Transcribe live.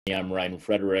I'm Ryan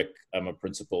Frederick. I'm a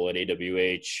principal at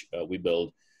AWH. We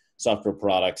build software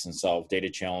products and solve data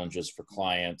challenges for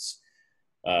clients.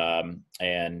 And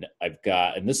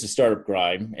this is Startup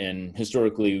Grind. And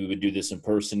historically, we would do this in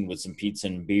person with some pizza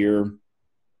and beer,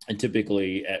 and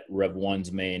typically at Rev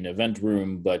 1's main event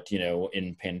room. But,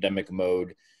 in pandemic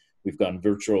mode, we've gone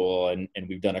virtual, and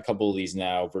we've done a couple of these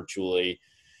now virtually.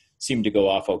 Seem to go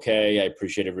off okay. I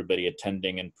appreciate everybody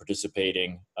attending and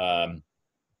participating.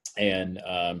 And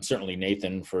certainly,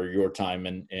 Nathan, for your time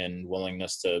and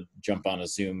willingness to jump on a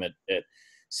Zoom at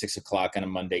 6 o'clock on a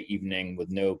Monday evening with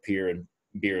no beer and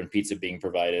pizza being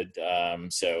provided.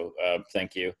 So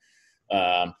thank you.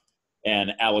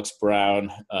 And Alex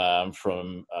Brown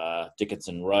from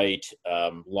Dickinson Wright,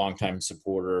 longtime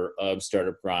supporter of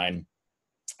Startup Grind,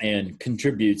 and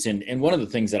contributes. And one of the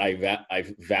things that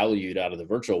I've valued out of the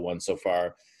virtual one so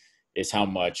far is how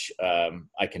much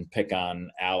I can pick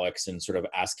on Alex and sort of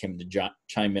ask him to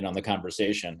chime in on the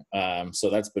conversation. So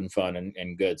that's been fun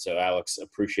and good. So Alex,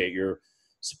 appreciate your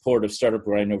support of Startup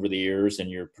Grind over the years and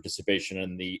your participation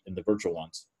in the virtual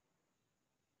ones.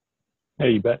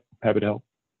 Hey, you bet. Happy to help.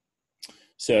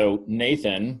 So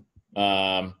Nathan,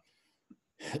 HealthyRoster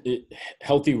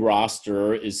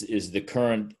is the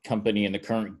current company and the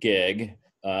current gig,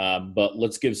 but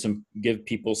let's give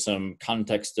people some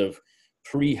context of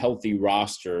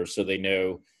pre-HealthyRoster so they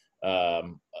know a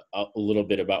little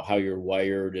bit about how you're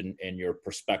wired and your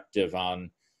perspective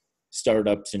on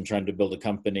startups and trying to build a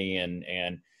company. And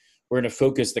we're going to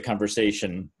focus the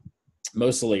conversation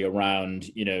mostly around,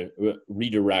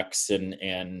 redirects and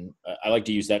I like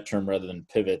to use that term rather than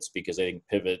pivots, because I think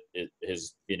pivot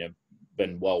has,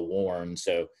 been well worn.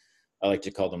 So I like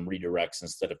to call them redirects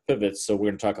instead of pivots. So we're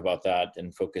going to talk about that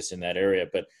and focus in that area.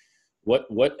 But what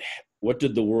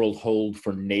did the world hold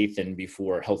for Nathan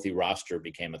before HealthyRoster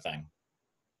became a thing?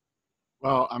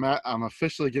 Well, I'm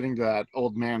officially getting to that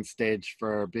old man stage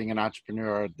for being an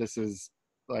entrepreneur. This is,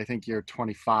 I think, year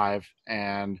 25,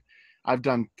 and I've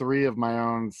done 3 of my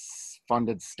own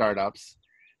funded startups,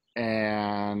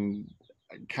 and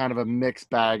kind of a mixed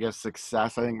bag of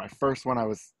success. I think my first one, I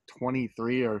was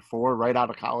 23 or 4, right out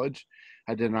of college.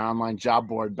 I did an online job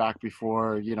board back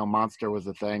before, Monster was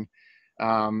a thing.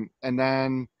 And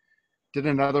then did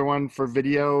another one for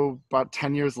video about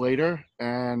 10 years later,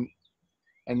 and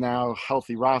now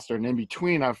HealthyRoster. And in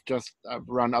between, I've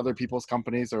run other people's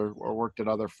companies or worked at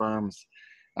other firms.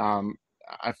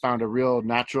 I found a real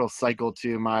natural cycle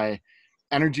to my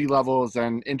energy levels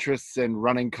and interests in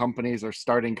running companies or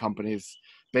starting companies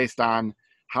based on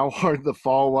how hard the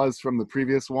fall was from the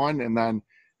previous one, and then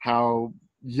how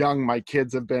young my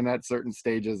kids have been at certain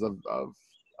stages of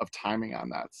timing on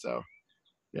that. So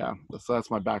yeah, so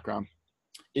that's my background.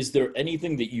 Is there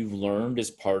anything that you've learned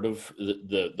as part of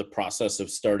the process of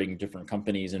starting different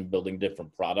companies and building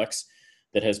different products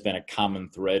that has been a common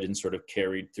thread and sort of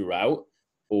carried throughout?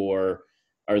 Or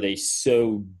are they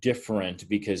so different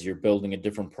because you're building a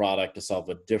different product to solve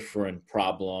a different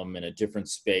problem in a different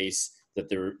space that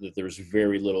there's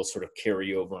very little sort of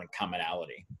carryover and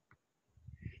commonality?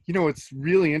 What's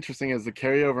really interesting is the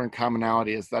carryover and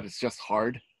commonality is that it's just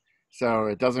hard. So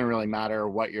it doesn't really matter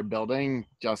what you're building,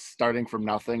 just starting from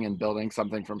nothing and building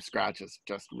something from scratch is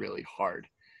just really hard.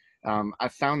 I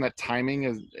found that timing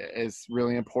is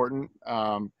really important.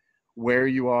 Where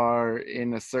you are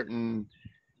in a certain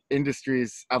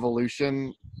industry's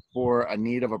evolution for a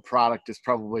need of a product is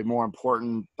probably more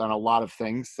important than a lot of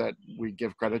things that we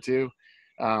give credit to.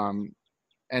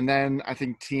 And then I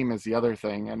think team is the other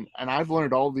thing. And I've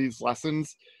learned all these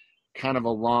lessons kind of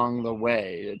along the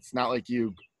way. It's not like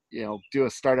you do a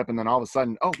startup and then all of a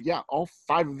sudden, oh yeah, all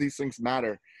 5 of these things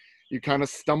matter. You kind of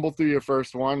stumble through your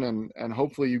first one and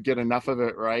hopefully you get enough of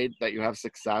it right that you have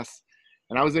success.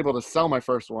 And I was able to sell my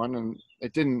first one, and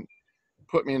it didn't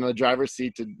put me in the driver's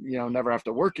seat to, never have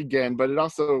to work again, but it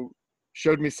also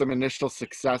showed me some initial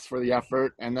success for the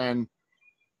effort. And then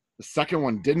the second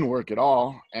one didn't work at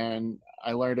all. And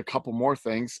I learned a couple more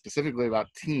things specifically about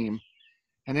team.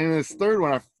 And then this third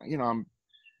one,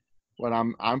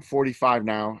 I'm 45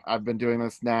 now. I've been doing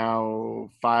this now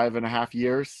 5.5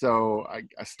 years. So I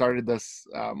started this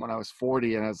when I was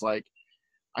 40, and I was like,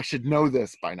 I should know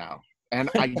this by now. And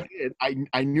I did.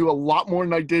 I knew a lot more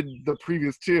than I did the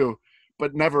previous 2,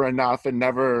 but never enough, and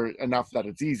never enough that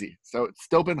it's easy. So it's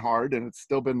still been hard, and it's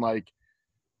still been like,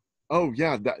 oh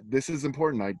yeah, this is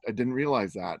important. I didn't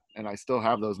realize that. And I still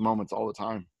have those moments all the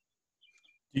time.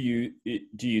 Do you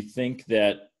think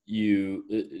that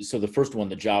so the first one,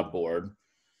 the job board,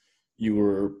 you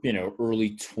were,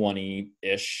 early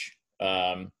 20-ish.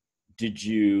 did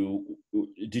you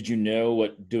know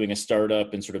what doing a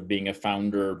startup and sort of being a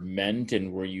founder meant,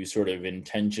 and were you sort of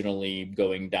intentionally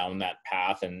going down that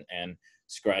path and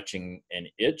scratching an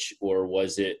itch, or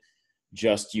was it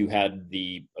just you had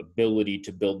the ability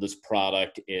to build this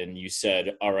product and you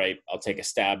said, all right, I'll take a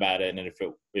stab at it, and if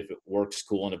it works,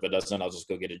 cool, and if it doesn't, I'll just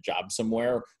go get a job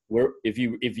somewhere? Where, if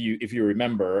you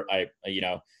remember,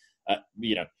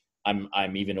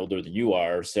 I'm even older than you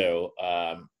are, so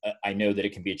I know that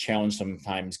it can be a challenge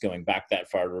sometimes going back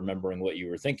that far to remembering what you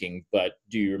were thinking. But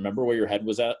do you remember where your head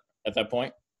was at that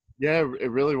point? Yeah, it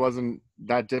really wasn't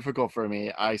that difficult for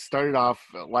me. I started off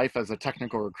life as a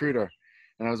technical recruiter,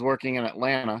 and I was working in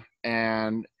Atlanta.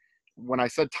 And when I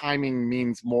said timing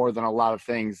means more than a lot of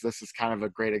things, this is kind of a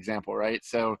great example, right?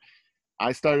 So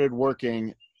I started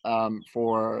working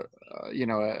for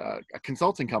a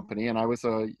consulting company, and I was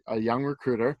a young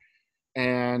recruiter,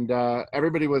 and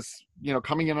everybody was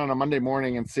coming in on a Monday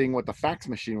morning and seeing what the fax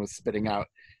machine was spitting out,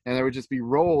 and there would just be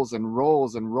rolls and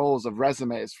rolls and rolls of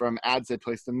resumes from ads they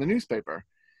placed in the newspaper.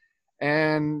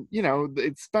 And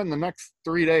they'd spend the next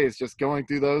 3 days just going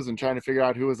through those and trying to figure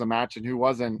out who was a match and who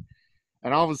wasn't.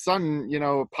 And all of a sudden,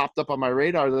 it popped up on my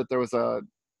radar that there was a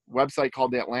website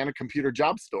called the Atlanta Computer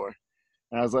Job Store.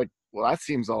 And I was like, well, that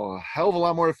seems a hell of a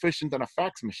lot more efficient than a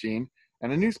fax machine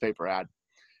and a newspaper ad.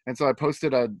 And so I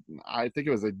posted I think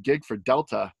it was a gig for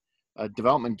Delta, a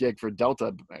development gig for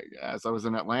Delta, as I was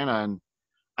in Atlanta. And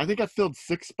I think I filled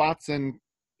 6 spots in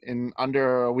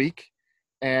under a week.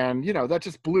 And, that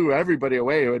just blew everybody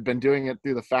away who had been doing it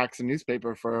through the fax and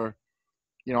newspaper for,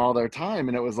 all their time.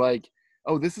 And it was like,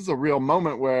 oh, this is a real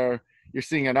moment where you're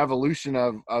seeing an evolution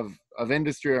of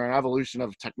industry, or an evolution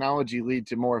of technology lead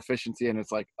to more efficiency. And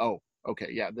it's like, oh, okay,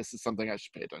 yeah, this is something I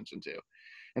should pay attention to.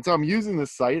 And so I'm using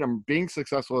this site. I'm being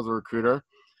successful as a recruiter,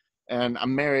 and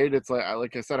I'm married. It's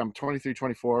like I said, I'm 23,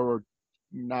 24. We're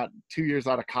not 2 years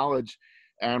out of college,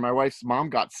 and my wife's mom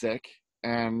got sick,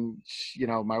 and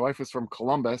my wife was from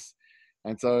Columbus.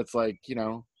 And so it's like,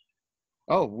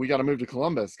 oh, we got to move to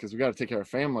Columbus because we got to take care of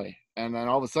family. And then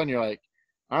all of a sudden you're like,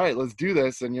 all right, let's do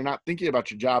this. And you're not thinking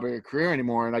about your job or your career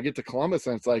anymore. And I get to Columbus,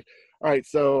 and it's like, all right,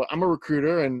 so I'm a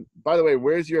recruiter. And by the way,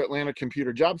 where's your Atlanta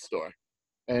Computer Job Store?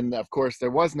 And of course,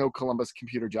 there was no Columbus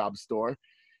Computer Job Store.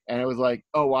 And it was like,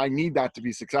 oh, I need that to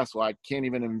be successful. I can't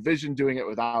even envision doing it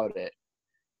without it.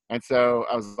 And so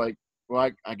I was like, well,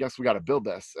 I guess we got to build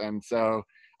this. And so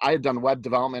I had done web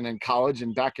development in college,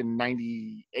 and back in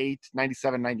 98,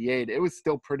 97, 98, it was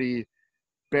still pretty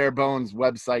bare bones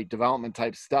website development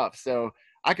type stuff. So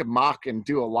I could mock and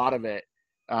do a lot of it.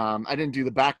 I didn't do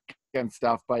the back end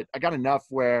stuff, but I got enough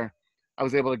where I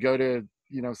was able to go to,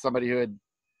 somebody who had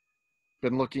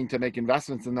been looking to make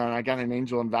investments, and then I got an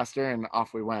angel investor, and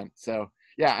off we went. So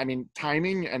yeah, I mean,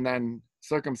 timing and then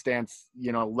circumstance,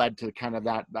 led to kind of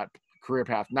that career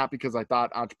path, not because I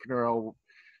thought entrepreneurial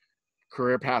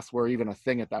career paths were even a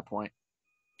thing at that point.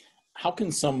 How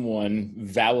can someone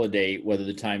validate whether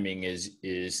the timing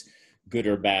is good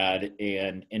or bad,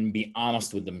 and be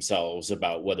honest with themselves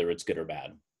about whether it's good or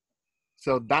bad?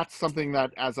 So that's something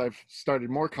that, as I've started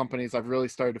more companies, I've really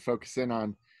started to focus in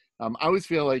on. I always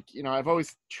feel like, I've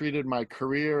always treated my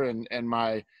career and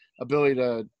my ability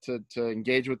to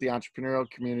engage with the entrepreneurial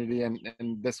community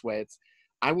in this way.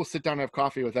 I will sit down and have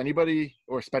coffee with anybody,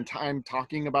 or spend time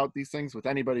talking about these things with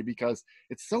anybody, because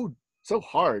it's so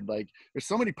hard. Like, there's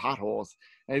so many potholes,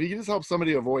 and if you can just help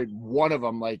somebody avoid one of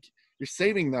them, like, you're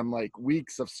saving them like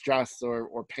weeks of stress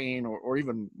or pain or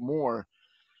even more.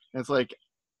 And it's like,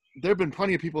 there've been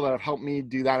plenty of people that have helped me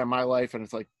do that in my life, and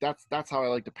it's like, that's how I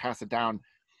like to pass it down.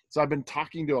 So I've been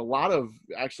talking to a lot of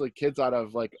actually kids out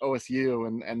of like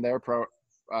OSU and their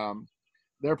program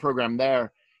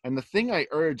there. And the thing I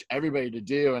urge everybody to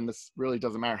do, and this really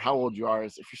doesn't matter how old you are,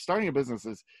 is if you're starting a business,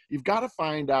 is you've got to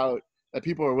find out that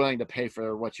people are willing to pay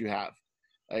for what you have.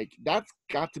 Like, that's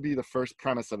got to be the first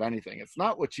premise of anything. It's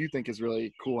not what you think is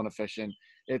really cool and efficient.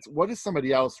 It's what does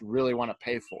somebody else really want to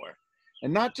pay for?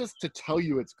 And not just to tell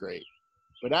you it's great,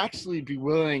 but actually be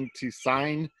willing to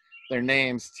sign their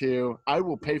names to, I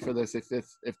will pay for this if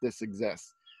this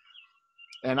exists.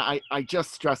 And I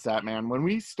just stress that, man. When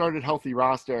we started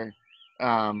HealthyRoster,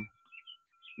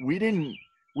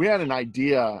 we had an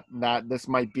idea that this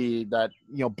might be that,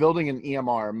 building an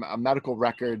EMR, a medical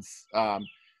records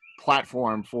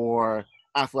platform for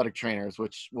athletic trainers,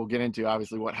 which we'll get into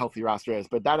obviously what HealthyRoster is,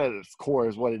 but that at its core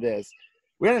is what it is.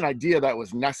 We had an idea that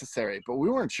was necessary, but we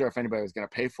weren't sure if anybody was going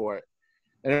to pay for it.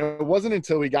 And it wasn't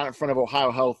until we got in front of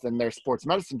Ohio Health and their sports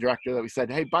medicine director that we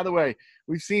said, hey, by the way,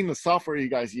 we've seen the software you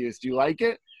guys use. Do you like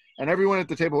it? And everyone at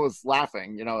the table was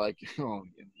laughing, like, oh,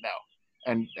 no.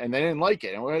 And they didn't like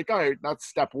it. And we're like, all right, that's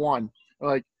step one. We're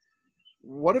like,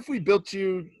 what if we built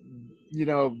you,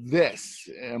 this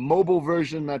a mobile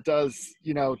version that does,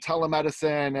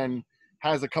 telemedicine and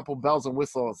has a couple bells and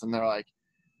whistles? And they're like,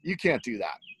 you can't do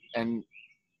that. And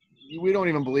we don't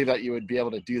even believe that you would be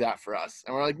able to do that for us.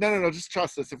 And we're like, no, just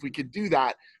trust us. If we could do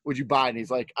that, would you buy it? And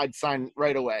he's like, I'd sign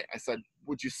right away. I said,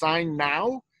 would you sign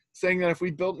now, saying that if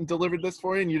we built and delivered this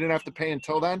for you and you didn't have to pay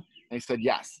until then? And he said,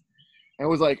 yes. And it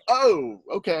was like, oh,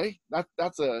 okay.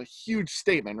 That's a huge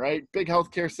statement, right? Big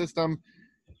healthcare system,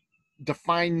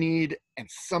 defined need, and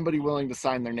somebody willing to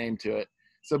sign their name to it.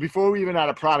 So before we even had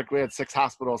a product, we had 6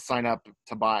 hospitals sign up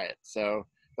to buy it. So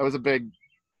that was a big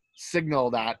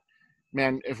signal that,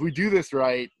 man, if we do this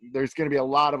right, there's going to be a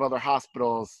lot of other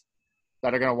hospitals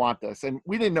that are going to want this. And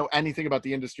we didn't know anything about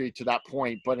the industry to that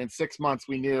point, but in 6 months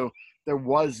we knew there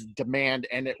was demand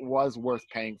and it was worth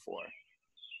paying for.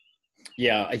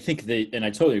 Yeah, I think and I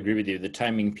totally agree with you, the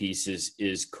timing piece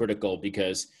is critical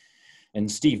because, and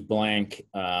Steve Blank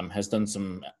has done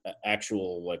some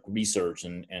actual like research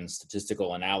and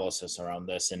statistical analysis around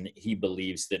this. And he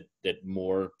believes that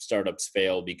more startups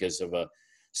fail because of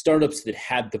startups that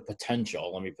had the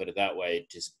potential, let me put it that way,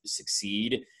 to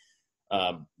succeed.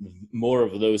 More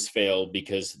of those fail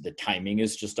because the timing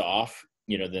is just off,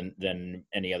 than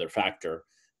any other factor.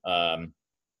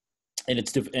 And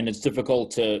it's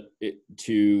difficult to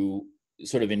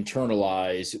sort of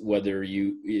internalize whether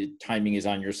timing is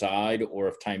on your side or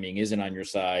if timing isn't on your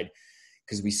side,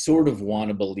 because we sort of want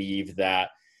to believe that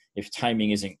if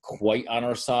timing isn't quite on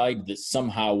our side, that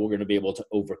somehow we're going to be able to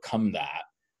overcome that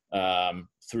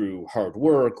through hard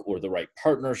work or the right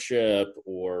partnership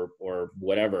or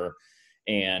whatever.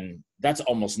 And that's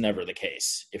almost never the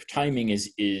case. If timing is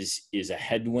a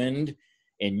headwind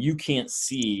and you can't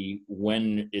see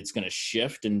when it's going to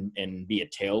shift and be a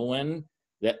tailwind,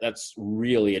 that's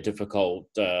really a difficult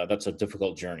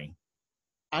journey.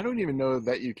 I don't even know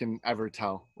that you can ever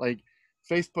tell. Like,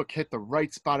 Facebook hit the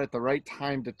right spot at the right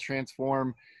time to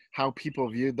transform how people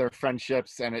viewed their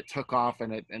friendships, and it took off,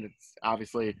 and it's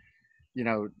obviously,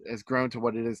 has grown to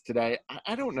what it is today.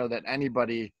 I don't know that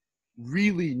anybody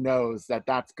really knows that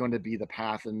that's going to be the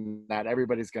path and that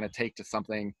everybody's going to take to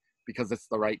something because it's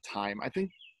the right time. I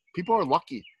think people are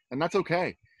lucky, and that's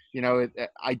okay.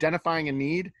 Identifying a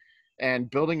need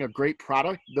and building a great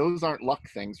product, those aren't luck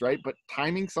things, right? But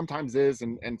timing sometimes is,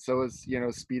 and so is,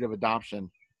 speed of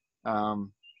adoption.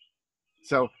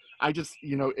 So I just,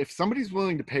 if somebody's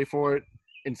willing to pay for it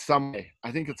in some way,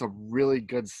 I think it's a really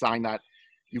good sign that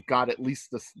you've got at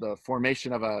least the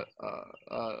formation of a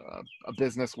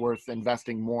business worth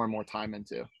investing more and more time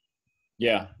into.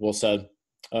 Yeah, well said.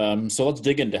 So let's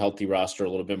dig into HealthyRoster a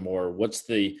little bit more. What's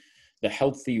the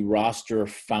HealthyRoster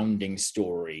founding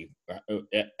story?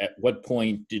 At what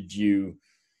point did you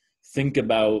think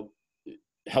about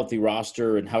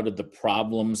HealthyRoster, and how did the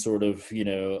problem sort of,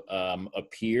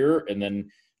 appear? And then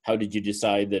how did you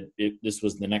decide that this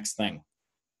was the next thing?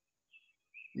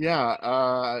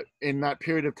 Yeah, in that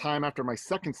period of time after my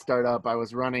second startup, I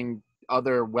was running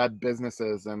other web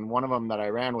businesses, and one of them that I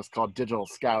ran was called Digital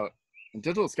Scout. And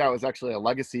Digital Scout was actually a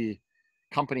legacy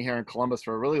company here in Columbus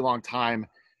for a really long time,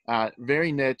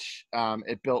 very niche.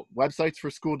 It built websites for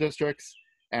school districts,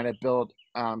 and it built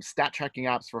stat tracking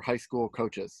apps for high school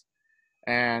coaches.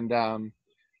 And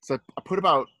so I put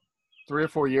about 3 or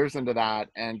 4 years into that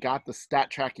and got the stat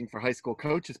tracking for high school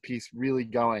coaches piece really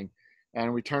going.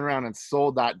 And we turned around and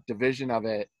sold that division of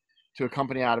it to a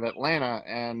company out of Atlanta.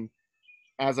 And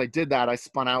as I did that, I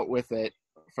spun out with it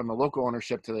from the local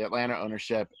ownership to the Atlanta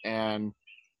ownership, and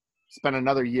spent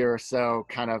another year or so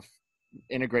kind of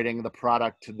integrating the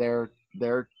product to their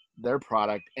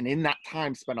product. And in that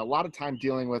time, spent a lot of time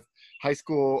dealing with high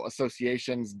school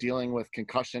associations, dealing with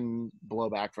concussion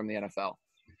blowback from the NFL.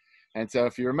 And so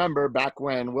if you remember back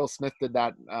when Will Smith did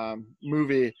that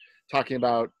movie talking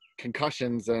about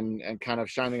concussions and kind of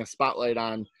shining a spotlight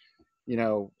on,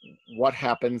 what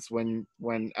happens when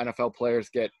NFL players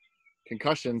get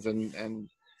concussions and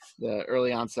the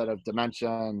early onset of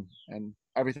dementia and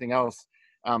everything else.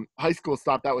 High schools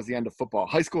thought that was the end of football.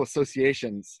 High school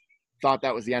associations thought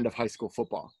that was the end of high school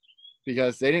football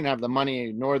because they didn't have the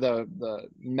money nor the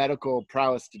medical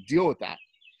prowess to deal with that.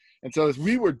 And so as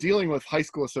we were dealing with high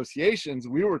school associations,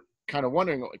 we were kind of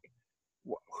wondering, like,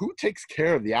 who takes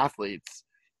care of the athletes?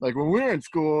 Like when we were in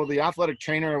school, the athletic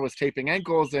trainer was taping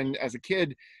ankles, and as a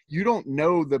kid, you don't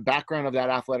know the background of that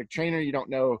athletic trainer. You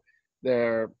don't know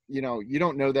their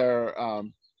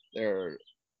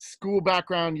school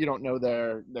background. You don't know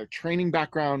their training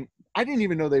background. I didn't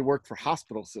even know they worked for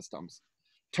hospital systems.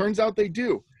 Turns out they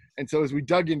do. And so as we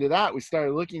dug into that, we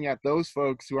started looking at those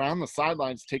folks who are on the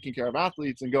sidelines taking care of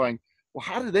athletes and going, well,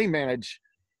 how do they manage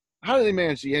how do they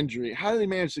manage the injury? How do they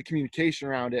manage the communication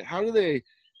around it? How do they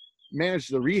manage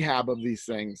the rehab of these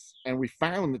things? And we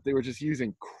found that they were just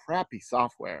using crappy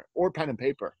software or pen and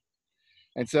paper.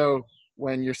 And so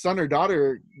when your son or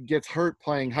daughter gets hurt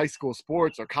playing high school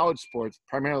sports or college sports,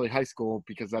 primarily high school,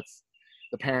 because that's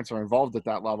the parents are involved at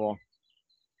that level,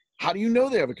 how do you know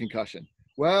they have a concussion?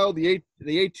 Well, the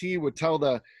AT would tell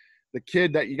the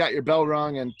kid that you got your bell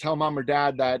rung and tell mom or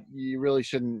dad that you really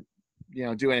shouldn't,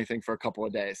 do anything for a couple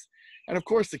of days. And of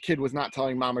course, the kid was not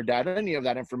telling mom or dad any of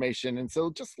that information. And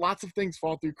so just lots of things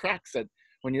fall through cracks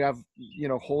when you have,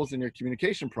 holes in your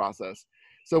communication process.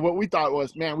 So what we thought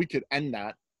was, man, we could end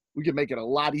that. We could make it a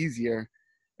lot easier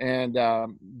and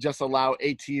just allow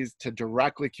ATs to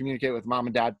directly communicate with mom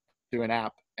and dad through an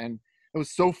app. And it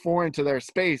was so foreign to their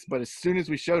space. But as soon as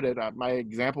we showed it, my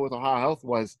example with Ohio Health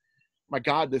was, my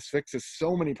God, this fixes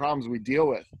so many problems we deal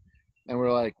with. And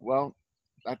we're like, well,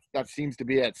 that seems to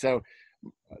be it. So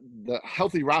the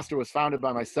HealthyRoster was founded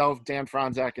by myself, Dan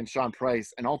Franzak, and Sean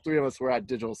Price, and all three of us were at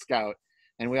Digital Scout.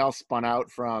 And we all spun out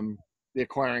from the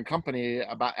acquiring company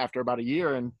after about a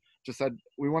year and just said,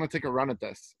 we want to take a run at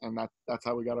this. And that's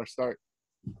how we got our start.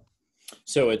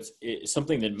 So it's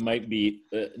something that might be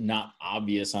not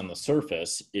obvious on the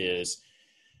surface is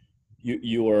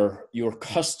your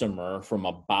customer from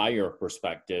a buyer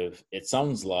perspective, it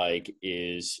sounds like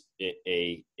is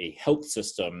a health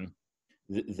system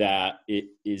that it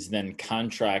is then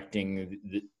contracting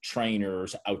the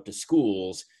trainers out to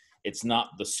schools. It's not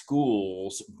the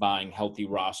schools buying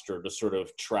HealthyRoster to sort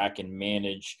of track and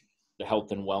manage the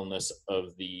health and wellness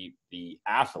of the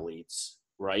athletes,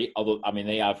 right? Although, I mean,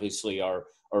 they obviously are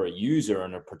a user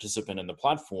and a participant in the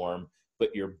platform,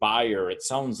 but your buyer, it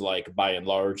sounds like by and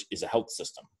large, is a health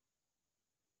system.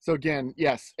 So again,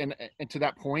 yes. And to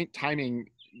that point, timing,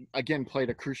 again, played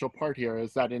a crucial part here,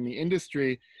 is that in the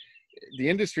industry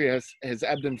has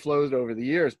ebbed and flowed over the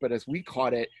years, but as we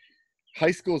caught it,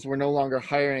 high schools were no longer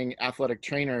hiring athletic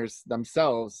trainers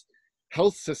themselves.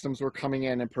 Health systems were coming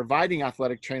in and providing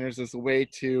athletic trainers as a way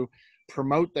to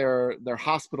promote their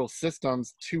hospital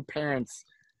systems to parents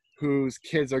whose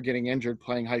kids are getting injured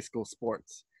playing high school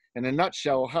sports. In a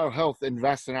nutshell, Ohio Health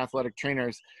invests in athletic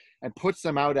trainers and puts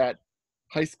them out at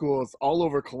high schools all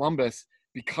over Columbus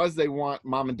because they want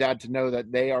mom and dad to know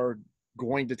that they are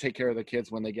going to take care of the kids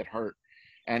when they get hurt.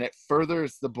 And it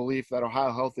furthers the belief that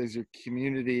Ohio Health is your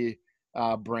community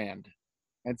brand.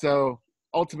 And so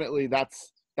ultimately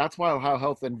that's why Ohio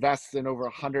Health invests in over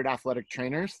 100 athletic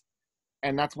trainers.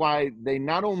 And that's why they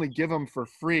not only give them for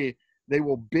free, they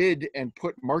will bid and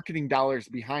put marketing dollars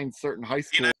behind certain high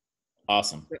schools.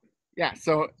 Awesome. Yeah.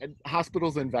 So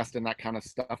hospitals invest in that kind of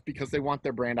stuff because they want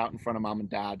their brand out in front of mom and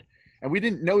dad. And we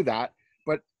didn't know that,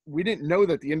 but we didn't know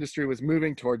that the industry was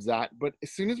moving towards that. But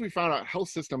as soon as we found out health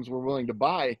systems were willing to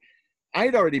buy,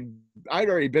 I'd already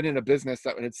been in a business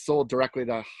that had sold directly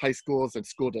to high schools and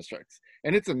school districts.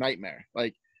 And it's a nightmare.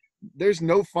 Like, there's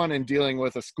no fun in dealing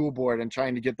with a school board and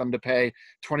trying to get them to pay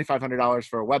 $2,500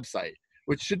 for a website,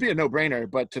 which should be a no-brainer,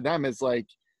 but to them is like,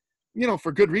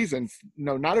 for good reasons.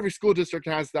 Not every school district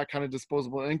has that kind of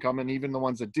disposable income, and even the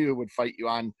ones that do would fight you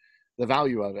on the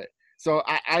value of it. So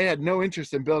I had no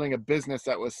interest in building a business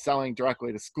that was selling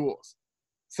directly to schools.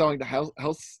 Selling to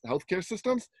healthcare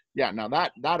systems, yeah, now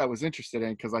that I was interested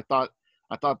in, because I thought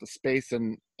the space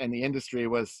and the industry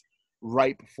was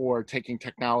ripe for taking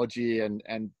technology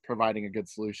and providing a good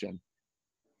solution.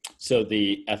 So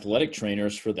the athletic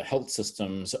trainers for the health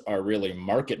systems are really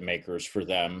market makers for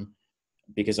them,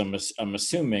 because I'm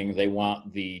assuming they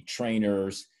want the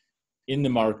trainers in the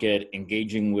market,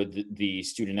 engaging with the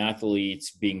student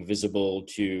athletes, being visible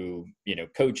to,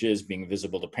 coaches, being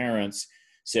visible to parents.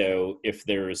 So if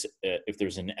there's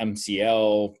an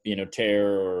MCL, tear,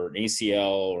 or an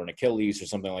ACL or an Achilles or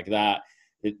something like that,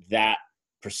 that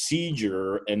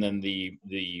procedure and then the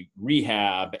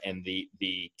rehab and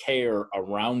the care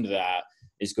around that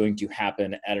is going to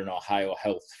happen at an Ohio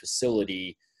Health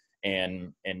facility.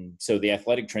 And so the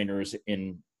athletic trainers,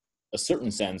 in a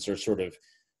certain sense, are sort of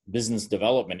business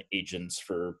development agents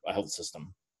for a health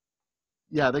system.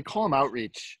 Yeah, they call them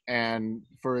outreach, and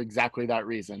for exactly that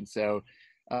reason. So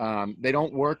they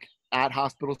don't work at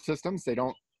hospital systems. They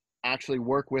don't actually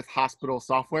work with hospital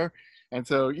software. And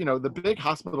so, the big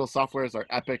hospital softwares are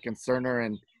Epic and Cerner,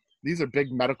 and these are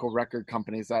big medical record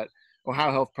companies that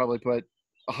Ohio Health probably put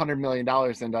 $100 million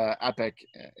into Epic,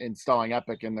 installing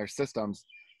Epic in their systems.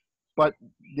 But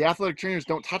the athletic trainers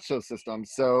don't touch those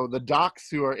systems. So the docs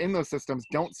who are in those systems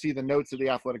don't see the notes of the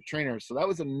athletic trainers. So that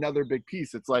was another big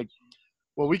piece. It's like,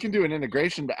 well, we can do an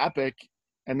integration to Epic.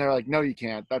 And they're like, no, you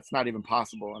can't. That's not even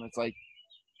possible. And it's like,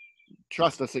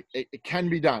 trust us, it can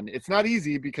be done. It's not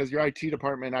easy because your IT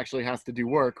department actually has to do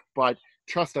work, but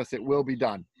trust us, it will be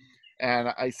done. And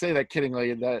I say that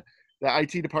kiddingly. The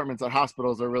IT departments at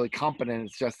hospitals are really competent.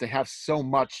 It's just they have so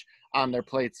much on their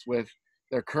plates with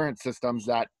their current systems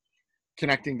that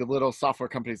connecting to little software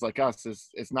companies like us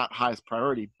is not highest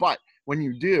priority. But when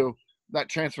you do, that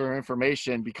transfer of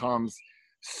information becomes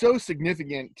so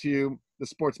significant to the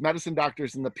sports medicine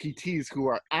doctors and the PTs who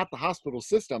are at the hospital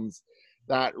systems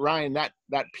that, Ryan, that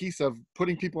piece of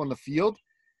putting people in the field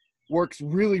works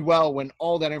really well when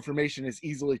all that information is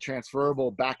easily transferable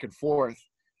back and forth.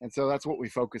 And so that's what we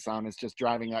focus on, is just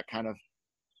driving that kind of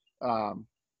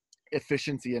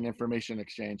efficiency and information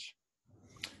exchange.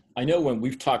 I know when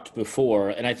we've talked before,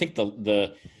 and I think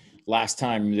the last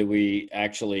time that we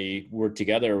actually worked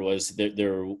together was that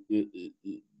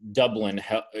Dublin,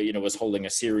 was holding a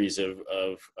series of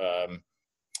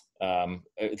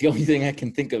the only thing I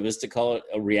can think of is to call it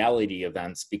a reality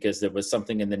events, because there was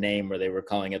something in the name where they were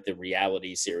calling it the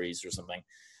reality series or something.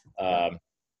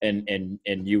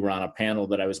 And you were on a panel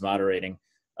that I was moderating.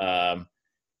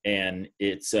 And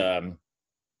it's,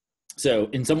 so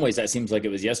in some ways that seems like it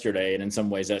was yesterday, and in some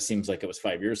ways that seems like it was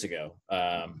 5 years ago.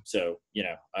 So,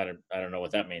 I don't know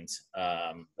what that means.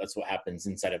 That's what happens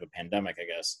inside of a pandemic, I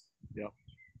guess. Yeah.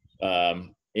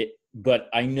 But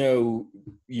I know,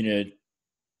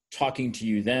 talking to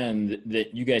you then,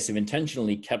 that you guys have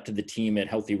intentionally kept the team at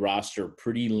HealthyRoster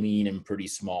pretty lean and pretty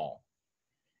small,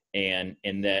 and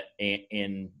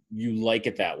you like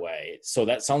it that way. So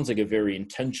that sounds like a very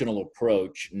intentional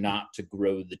approach, not to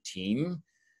grow the team,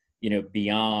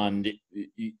 beyond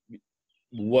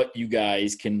what you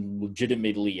guys can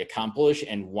legitimately accomplish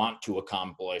and want to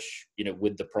accomplish,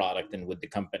 with the product and with the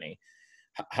company.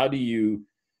 How do you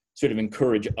sort of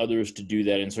encourage others to do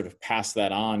that and sort of pass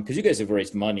that on? Because you guys have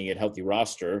raised money at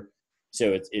HealthyRoster,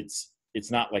 so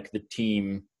it's not like the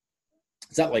team,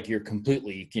 it's not like you're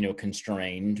completely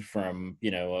constrained from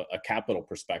a capital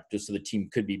perspective. So the team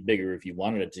could be bigger if you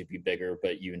wanted it to be bigger,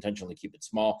 but you intentionally keep it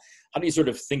small. How do you sort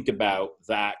of think about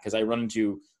that? Because I run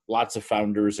into lots of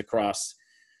founders across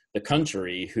the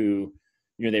country who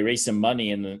they raise some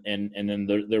money and then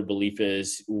their belief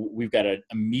is, we've got to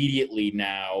immediately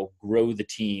now grow the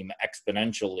team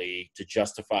exponentially to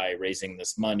justify raising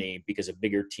this money, because a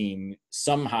bigger team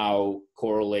somehow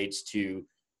correlates to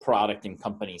product and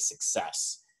company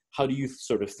success. How do you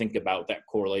sort of think about that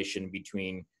correlation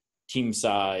between team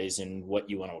size and what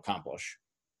you want to accomplish?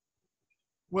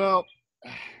 Well,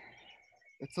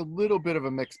 it's a little bit of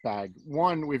a mixed bag.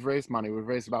 One, we've raised money. We've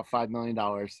raised about $5 million,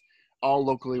 all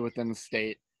locally within the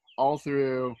state, all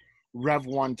through Rev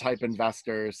 1 type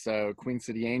investors. So Queen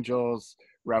City Angels,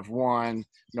 Rev 1,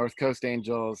 North Coast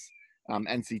Angels,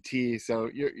 NCT. So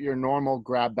your normal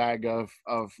grab bag of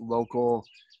local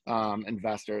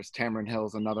investors. Tamarind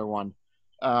Hill's another one.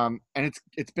 And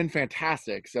it's been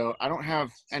fantastic. So I don't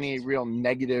have any real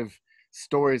negative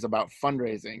stories about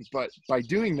fundraising, but by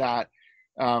doing that,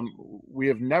 we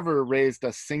have never raised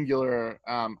a singular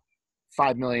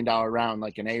 $5 million round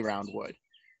like an A round would.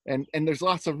 And there's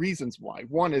lots of reasons why.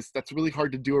 One is that's really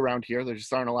hard to do around here. There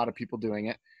just aren't a lot of people doing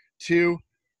it. Two,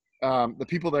 the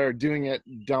people that are doing it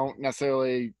don't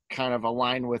necessarily kind of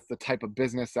align with the type of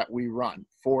business that we run.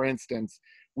 For instance,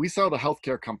 we sell to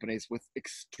healthcare companies with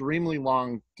extremely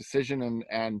long decision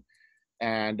and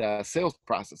sales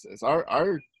processes.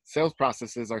 Our sales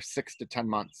processes are 6 to 10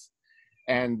 months,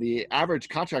 and the average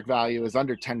contract value is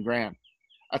under 10 grand.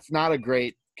 That's not a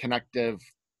great connective,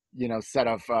 set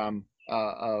of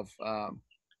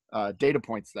data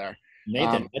points there.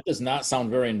 Nathan, that does not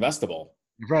sound very investable.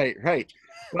 Right.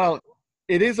 Well,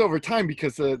 it is over time,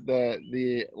 because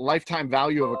the lifetime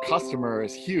value of a customer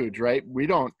is huge, right?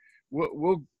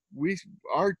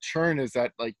 Our churn is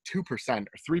at like 2%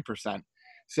 or 3%.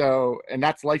 So, and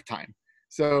that's lifetime.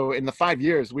 So in the 5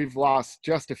 years, we've lost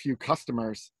just a few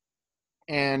customers,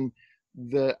 and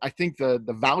I think the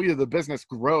value of the business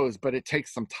grows, but it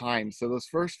takes some time. So those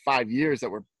first 5 years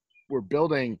that we're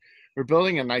building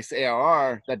a nice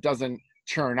ARR that doesn't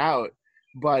churn out,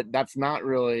 but that's not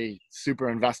really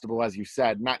super investable, as you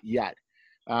said, not yet.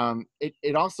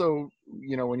 It also,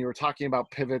 when you were talking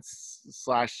about pivots /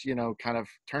 kind of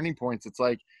turning points, it's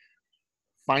like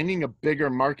finding a bigger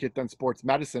market than sports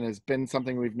medicine has been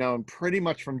something we've known pretty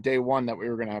much from day one that we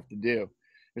were going to have to do.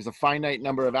 There's a finite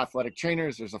number of athletic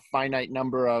trainers. There's a finite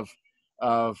number of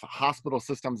hospital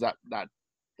systems that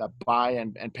buy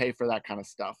and pay for that kind of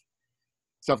stuff.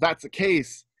 So if that's the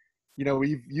case,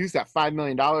 we've used that $5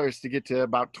 million to get to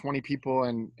about 20 people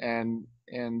and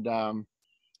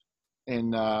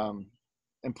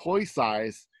employee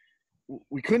size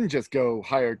we couldn't just go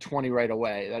hire 20 right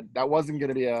away. That wasn't going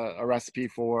to be a recipe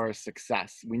for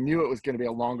success. We knew it was going to be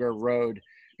a longer road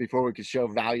before we could show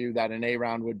value that an A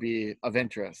round would be of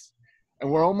interest.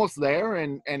 And we're almost there.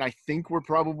 And I think we're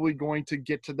probably going to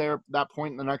get to that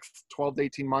point in the next 12 to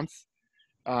 18 months.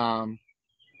 And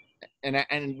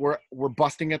we're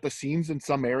busting at the seams in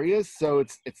some areas. So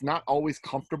it's not always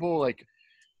comfortable. Like,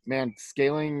 man,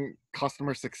 scaling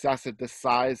customer success at this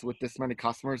size with this many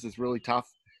customers is really tough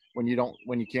when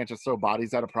you can't just throw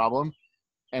bodies at a problem.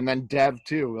 And then dev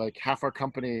too, like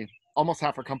almost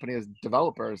half our company is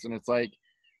developers. And it's like,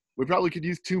 we probably could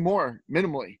use 2 more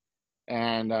minimally.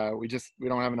 And we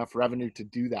don't have enough revenue to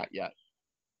do that yet.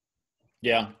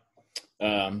 Yeah.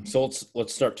 So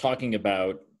let's start talking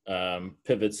about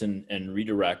pivots and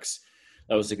redirects.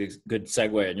 That was a good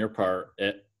segue on your part.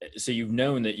 So you've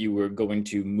known that you were going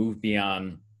to move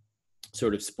beyond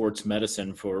sort of sports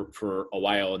medicine for a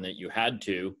while, and that you had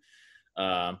to.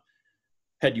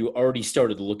 Had you already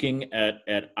started looking at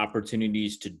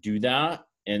opportunities to do that?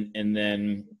 And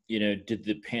then, did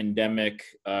the pandemic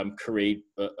create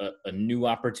a new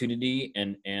opportunity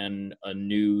and a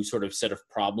new sort of set of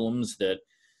problems that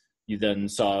you then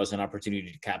saw as an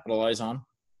opportunity to capitalize on?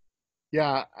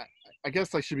 Yeah, I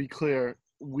guess I should be clear.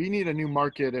 We need a new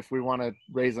market if we want to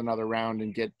raise another round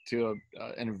and get to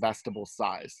an investable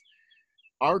size.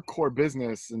 Our core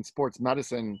business in sports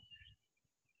medicine,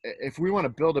 if we want to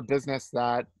build a business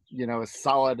that, is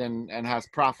solid and has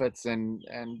profits and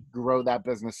grow that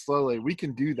business slowly, we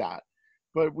can do that.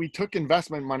 But we took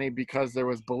investment money because there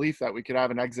was belief that we could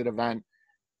have an exit event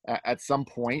at some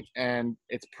point, and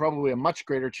it's probably a much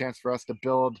greater chance for us to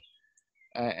build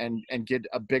and get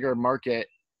a bigger market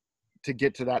to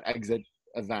get to that exit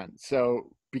event. So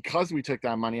because we took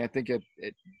that money, I think it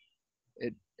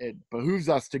behooves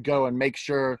us to go and make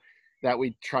sure that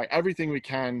we try everything we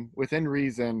can within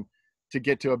reason to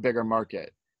get to a bigger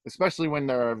market, especially when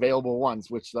there are available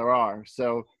ones, which there are.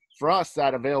 So for us,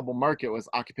 that available market was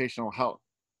occupational health.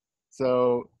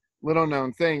 So little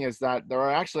known thing is that there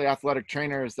are actually athletic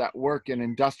trainers that work in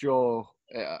industrial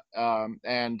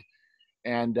and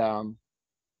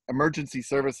emergency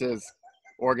services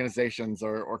organizations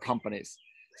or companies.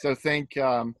 So think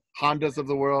Hondas of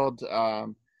the world,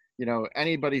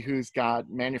 anybody who's got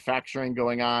manufacturing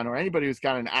going on, or anybody who's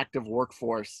got an active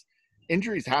workforce.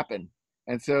 Injuries happen.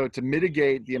 And so to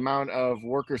mitigate the amount of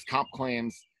workers' comp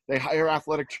claims, they hire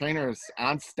athletic trainers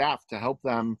on staff to help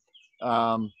them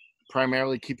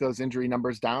primarily keep those injury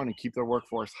numbers down and keep their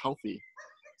workforce healthy.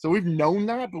 So we've known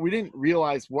that, but we didn't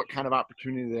realize what kind of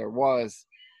opportunity there was,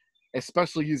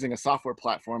 especially using a software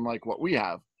platform like what we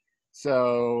have.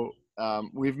 So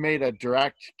we've made a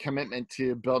direct commitment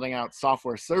to building out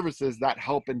software services that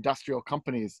help industrial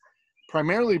companies,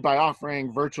 primarily by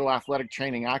offering virtual athletic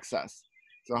training access.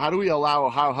 So how do we allow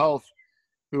Ohio Health,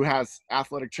 who has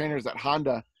athletic trainers at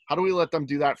Honda, how do we let them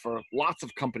do that for lots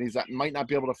of companies that might not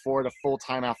be able to afford a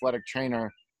full-time athletic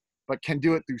trainer, but can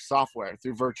do it through software,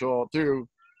 through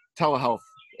telehealth,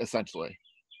 essentially?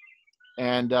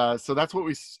 And so that's what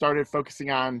we started focusing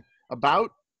on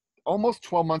about almost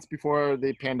 12 months before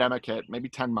the pandemic hit, maybe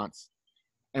 10 months.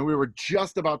 And we were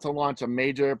just about to launch a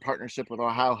major partnership with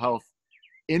Ohio Health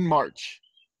in March.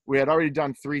 We had already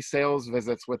done 3 sales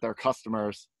visits with their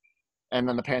customers, and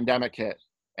then the pandemic hit,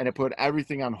 and it put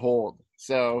everything on hold.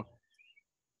 So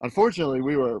unfortunately,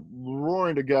 we were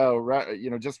roaring to go,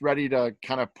 just ready to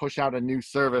kind of push out a new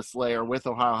service layer with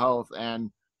Ohio Health,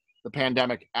 and the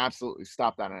pandemic absolutely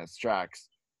stopped that in its tracks.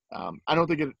 I don't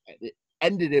think it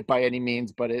ended it by any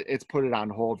means, but it's put it on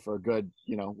hold for a good,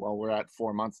 we're at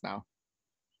 4 months now.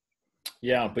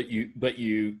 Yeah, but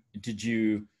you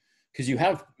because you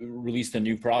have released a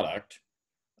new product.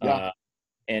 Yeah.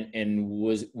 And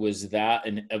was that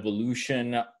an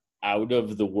evolution out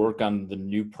of the work on the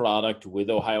new product with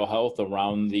Ohio Health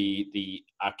around the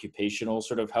occupational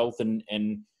sort of health and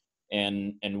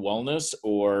wellness,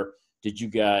 or did you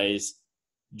guys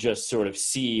just sort of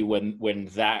see when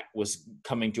that was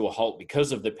coming to a halt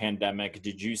because of the pandemic?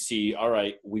 Did you see, all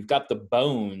right, we've got the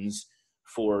bones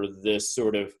for this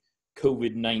sort of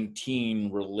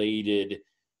COVID-19 related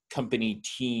company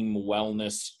team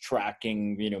wellness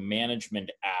tracking, management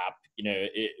app?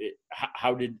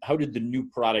 How did the new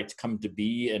product come to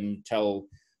be, and tell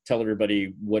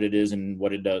everybody what it is and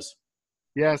what it does?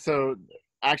 Yeah, so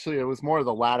actually it was more of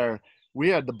the latter. We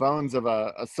had the bones of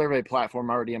a survey platform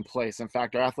already in place. In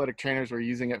fact, our athletic trainers were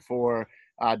using it for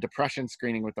depression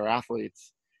screening with their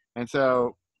athletes. And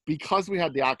so because we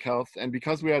had the Occ Health, and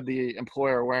because we had the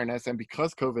employer awareness, and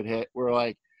because COVID hit, we're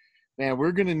like, man,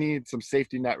 we're going to need some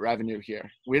safety net revenue here.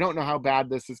 We don't know how bad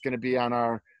this is going to be on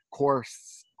our core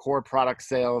product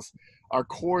sales. our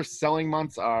core selling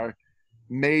months are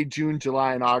May, June,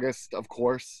 July, and August, of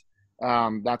course.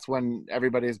 That's when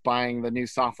everybody is buying the new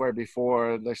software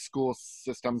before their school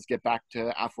systems get back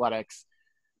to athletics,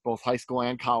 both high school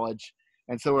and college.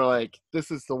 And so we're like,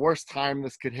 this is the worst time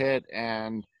this could hit,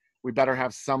 and we better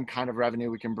have some kind of revenue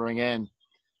we can bring in.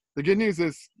 The good news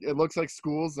is it looks like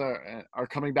schools are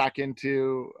coming back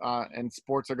into and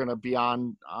sports are going to be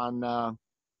on the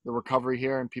recovery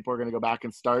here, and people are going to go back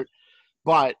and start.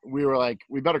 But we were like,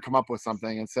 we better come up with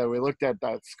something. And so we looked at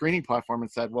that screening platform and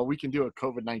said, well, we can do a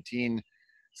COVID-19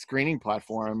 screening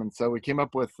platform. And so we came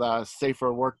up with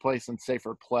Safer Workplace and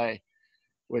Safer Play,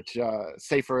 which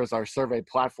Safer is our survey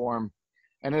platform.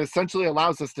 And it essentially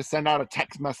allows us to send out a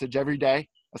text message every day,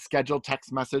 a scheduled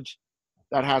text message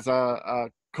that has a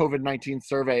COVID-19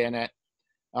 survey in it,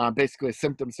 basically a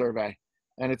symptom survey.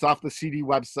 And it's off the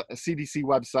CDC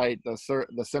website,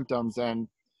 the symptoms. And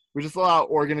we just allow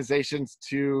organizations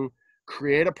to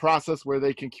create a process where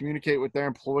they can communicate with their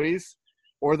employees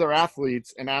or their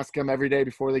athletes and ask them every day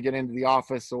before they get into the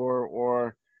office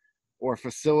or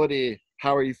facility,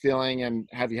 how are you feeling and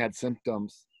have you had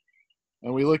symptoms?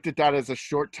 And we looked at that as a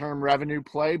short-term revenue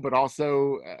play, but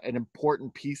also an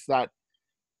important piece that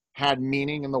had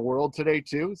meaning in the world today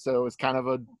too. So it was kind of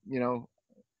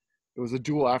it was a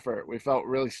dual effort. We felt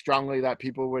really strongly that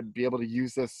people would be able to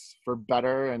use this for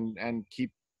better and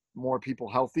keep more people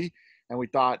healthy. And we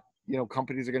thought,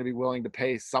 companies are going to be willing to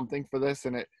pay something for this,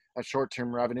 and a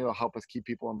short-term revenue will help us keep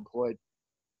people employed.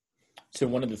 So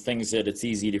one of the things that it's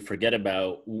easy to forget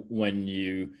about when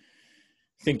you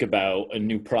think about a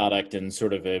new product and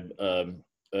sort of a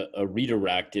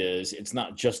redirect is it's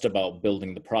not just about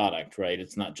building the product, right?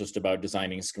 It's not just about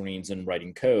designing screens and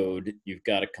writing code. You've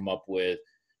got to come up with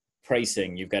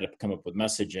pricing, you've got to come up with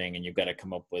messaging, and you've got to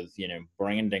come up with,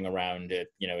 branding around it,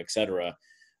 et cetera.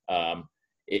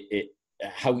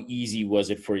 How easy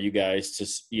was it for you guys to,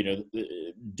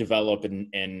 develop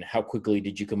and how quickly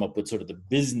did you come up with sort of the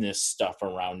business stuff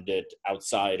around it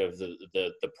outside of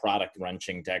the product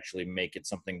wrenching to actually make it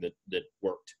something that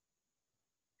worked?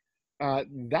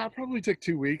 That probably took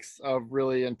 2 weeks of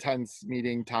really intense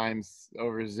meeting times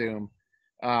over Zoom.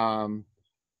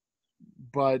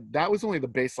 But that was only the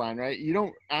baseline, right? You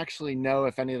don't actually know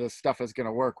if any of this stuff is going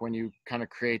to work when you kind of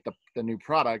create the new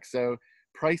product. So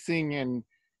pricing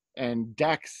and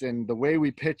decks and the way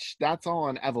we pitch, that's all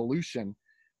an evolution.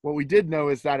 What we did know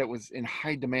is that it was in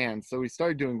high demand. So we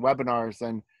started doing webinars,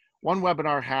 and one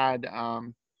webinar had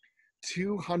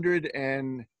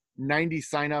 290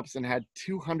 signups and had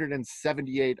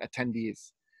 278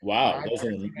 attendees. Wow,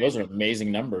 those are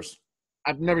amazing numbers.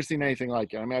 I've never seen anything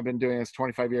like it. I mean, I've been doing this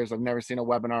 25 years. I've never seen a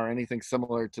webinar or anything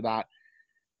similar to that.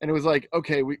 And it was like,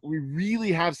 okay, we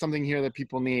really have something here that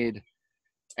people need.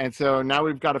 And so now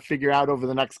we've got to figure out over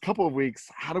the next couple of weeks,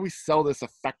 how do we sell this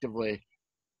effectively?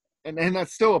 And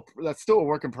that's still a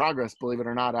work in progress, believe it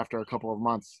or not, after a couple of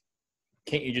months.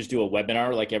 Can't you just do a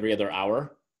webinar like every other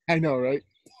hour? I know, right?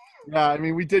 Yeah, I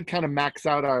mean, we did kind of max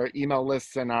out our email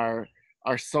lists and our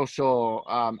social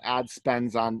ad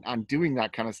spends on doing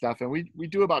that kind of stuff. And we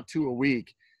do about 2 a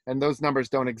week, and those numbers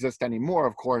don't exist anymore,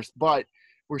 of course, but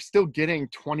we're still getting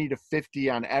 20 to 50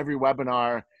 on every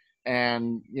webinar.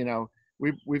 And,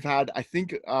 we've had, I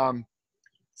think,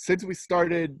 since we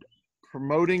started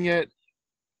promoting it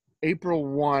April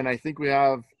 1, I think we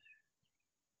have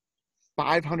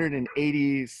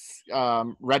 580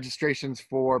 registrations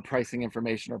for pricing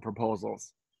information or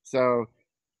proposals. So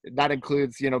that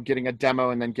includes, getting a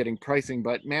demo and then getting pricing.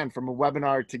 But man, from a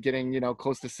webinar to getting,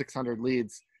 close to 600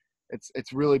 leads,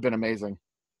 it's really been amazing.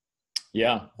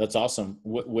 Yeah, that's awesome.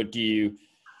 What do you,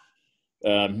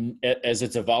 as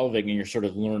it's evolving and you're sort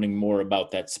of learning more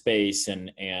about that space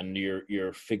and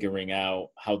you're figuring out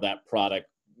how that product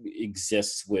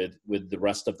exists with the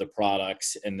rest of the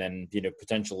products, and then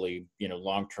potentially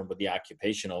long term with the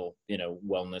occupational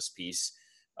wellness piece,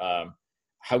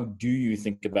 how do you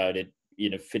think about it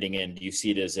fitting in? Do you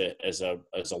see it as a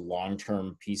long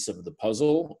term piece of the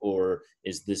puzzle, or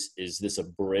is this a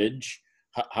bridge?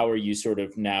 How are you sort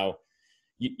of now?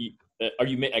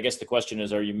 I guess the question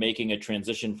is, are you making a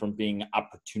transition from being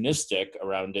opportunistic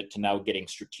around it to now getting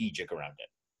strategic around it?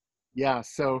 Yeah.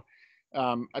 So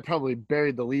I probably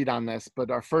buried the lead on this, but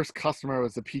our first customer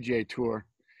was the PGA Tour.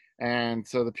 And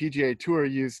so the PGA Tour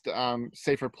used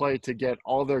Safer Play to get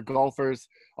all their golfers,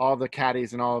 all the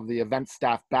caddies, and all of the event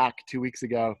staff back 2 weeks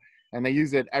ago. And they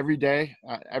use it every day.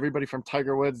 Everybody from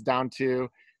Tiger Woods down to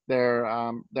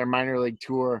their minor league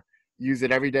tour use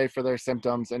it every day for their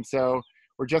symptoms. And so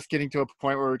we're just getting to a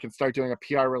point where we can start doing a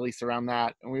PR release around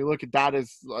that. And we look at that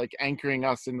as like anchoring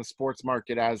us in the sports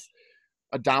market as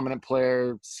a dominant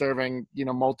player serving,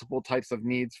 multiple types of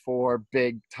needs for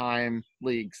big time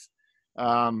leagues.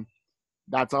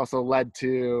 That's also led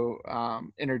to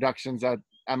introductions at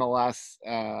MLS,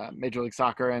 Major League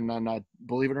Soccer, and then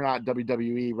believe it or not,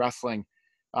 WWE wrestling,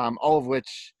 all of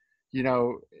which,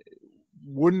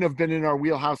 wouldn't have been in our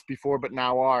wheelhouse before, but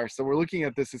now are. So we're looking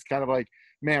at this as kind of like,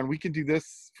 man, we can do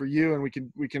this for you, and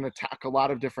we can attack a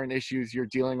lot of different issues you're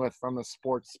dealing with from the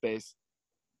sports space.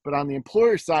 But on the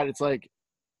employer side, it's like,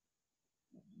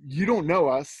 you don't know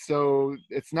us, so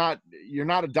you're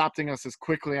not adopting us as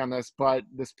quickly on this, but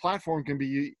this platform can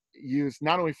be used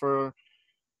not only for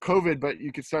COVID, but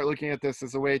you could start looking at this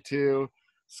as a way to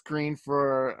screen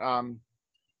for,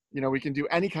 we can do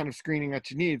any kind of screening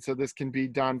that you need. So this can be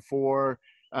done for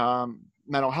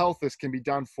mental health. This can be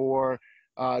done for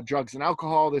drugs and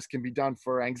alcohol. This can be done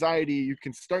for anxiety. You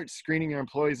can start screening your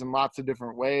employees in lots of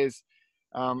different ways.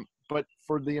 But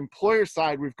for the employer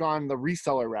side, we've gone the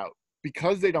reseller route.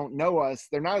 Because they don't know us,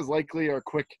 they're not as likely or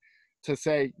quick to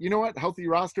say, you know what,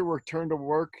 HealthyRoster, we're return to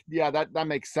work. Yeah, that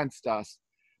makes sense to us.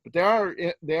 But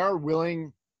they are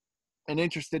willing and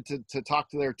interested to talk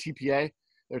to their TPA,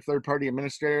 their third-party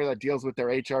administrator that deals with their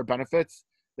HR benefits.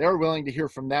 They're willing to hear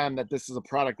from them that this is a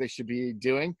product they should be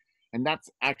doing. And that's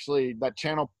actually, that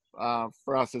channel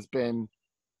for us has been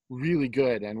really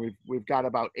good. And we've got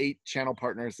about 8 channel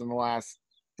partners in the last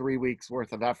 3 weeks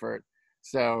worth of effort.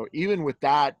 So even with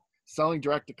that, selling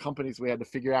direct to companies we had to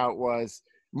figure out was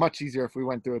much easier if we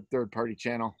went through a third-party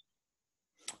channel.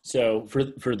 So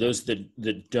for those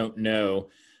that don't know,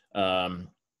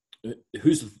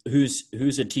 who's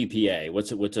a TPA?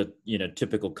 What's a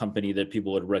typical company that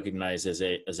people would recognize as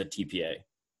a TPA?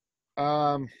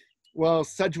 Well,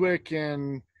 Sedgwick,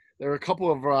 and there are a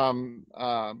couple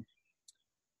of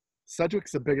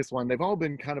Sedgwick's the biggest one. They've all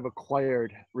been kind of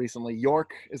acquired recently.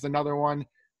 York is another one.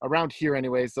 Around here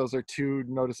anyways, those are 2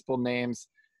 noticeable names.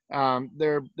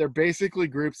 They're basically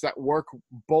groups that work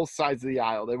both sides of the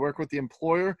aisle. They work with the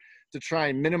employer to try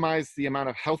and minimize the amount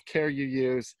of healthcare you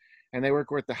use, and they work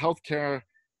with the healthcare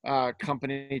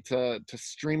company to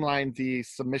streamline the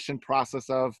submission process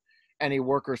of any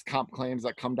workers' comp claims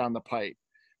that come down the pipe.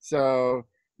 So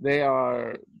they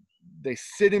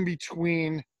sit in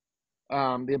between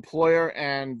the employer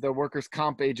and the workers'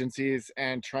 comp agencies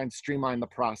and try and streamline the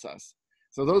process.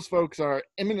 So those folks are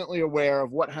imminently aware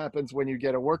of what happens when you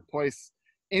get a workplace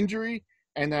injury,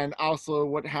 and then also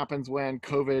what happens when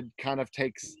COVID kind of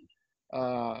takes,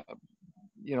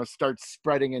 starts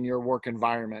spreading in your work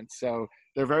environment. So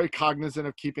they're very cognizant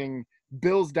of keeping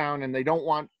bills down, and they don't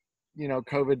want,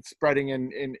 COVID spreading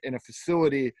in a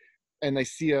facility, and they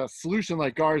see a solution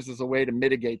like ours as a way to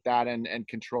mitigate that and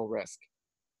control risk.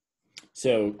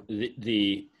 So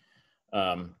the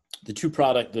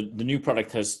new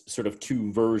product has sort of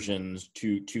 2 versions,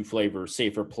 two flavors,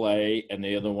 Safer Play, and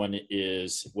the other one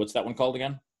is, what's that one called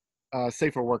again?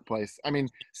 Safer Workplace. I mean,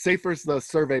 Safer's the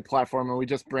survey platform, and we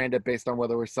just brand it based on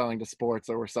whether we're selling to sports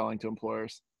or we're selling to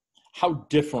employers. How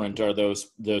different are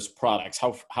those products?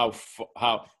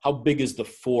 How big is the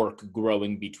fork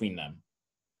growing between them?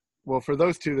 Well, for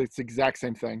those 2, it's the exact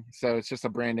same thing. So it's just a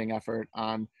branding effort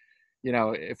on,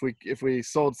 if we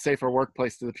sold Safer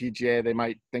Workplace to the PGA, they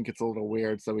might think it's a little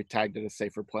weird, so we tagged it as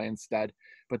Safer Play instead.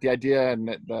 But the idea and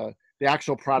the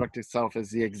actual product itself is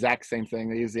the exact same thing.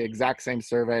 They use the exact same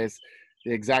surveys,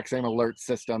 the exact same alert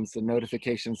systems, the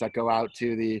notifications that go out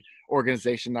to the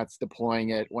organization that's deploying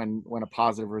it when a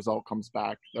positive result comes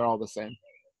back. They're all the same.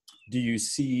 Do you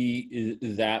see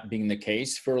that being the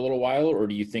case for a little while, or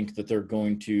do you think that they're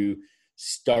going to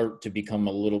start to become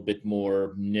a little bit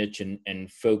more niche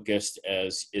and focused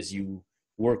as you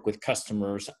work with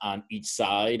customers on each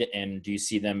side? And do you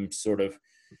see them sort of,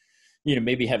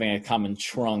 maybe having a common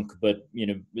trunk, but,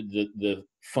 the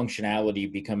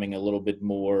functionality becoming a little bit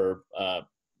more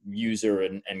user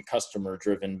and customer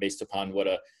driven based upon what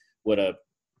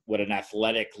an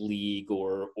athletic league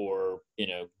or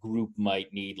group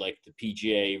might need, like the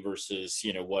PGA, versus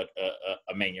what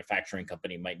a manufacturing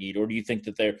company might need? Or do you think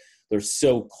that they're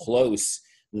so close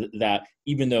that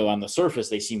even though on the surface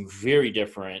they seem very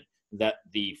different, that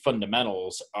the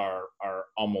fundamentals are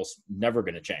almost never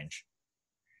going to change?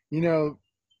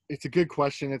 It's a good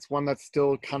question. It's one that's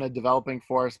still kind of developing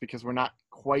for us because we're not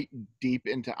quite deep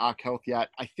into Occ Health yet.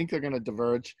 I think they're going to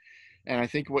diverge, and I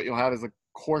think what you'll have is a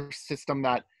core system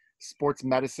that sports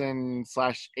medicine /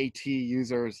 AT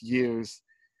users use,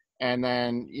 and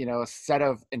then a set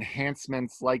of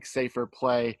enhancements like Safer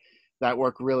Play that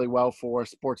work really well for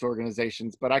sports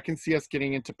organizations. But I can see us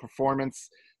getting into performance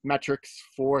metrics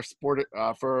for sports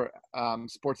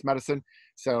medicine.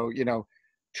 So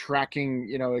tracking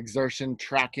exertion,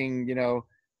 tracking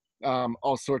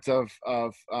all sorts of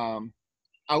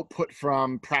output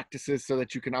from practices so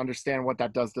that you can understand what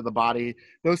that does to the body.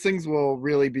 Those things will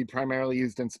really be primarily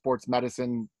used in sports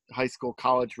medicine, high school,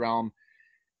 college realm.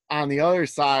 On the other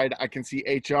side, I can see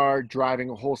HR driving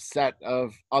a whole set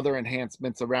of other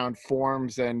enhancements around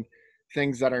forms and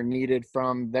things that are needed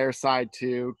from their side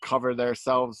to cover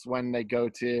themselves when they go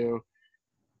to,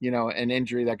 an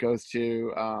injury that goes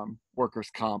to workers'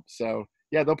 comp. So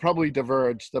yeah, they'll probably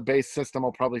diverge. The base system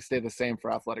will probably stay the same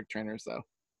for athletic trainers, though.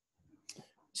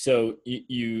 So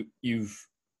you've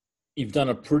done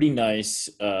a pretty nice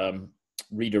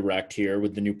redirect here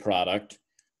with the new product.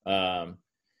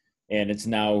 And it's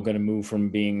now going to move from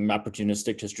being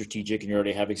opportunistic to strategic, and you're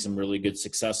already having some really good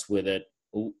success with it.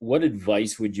 What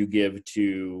advice would you give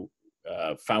to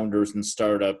founders and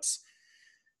startups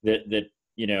that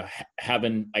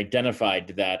haven't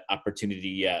identified that opportunity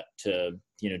yet to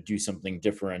do something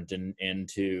different and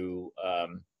to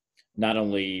not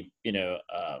only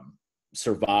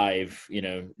survive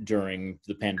during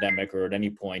the pandemic or at any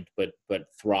point, but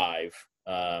thrive?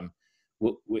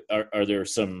 Are there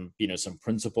some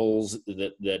principles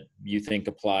that you think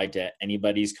apply to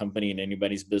anybody's company and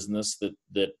anybody's business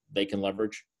that they can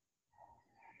leverage?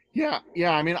 Yeah.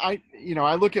 I mean,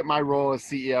 I look at my role as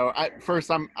CEO.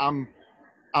 First,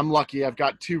 I'm lucky. I've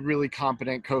got two really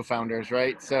competent co-founders,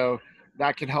 right? So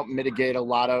that can help mitigate a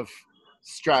lot of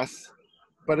stress,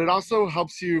 but it also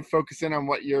helps you focus in on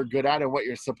what you're good at and what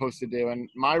you're supposed to do. And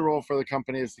my role for the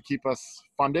company is to keep us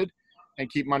funded and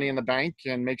keep money in the bank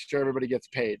and make sure everybody gets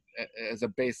paid as a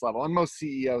base level. And most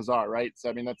CEOs are, right? So,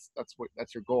 I mean,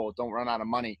 that's your goal. Don't run out of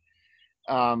money.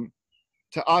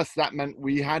 To us, that meant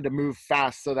we had to move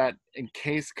fast so that in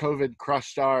case COVID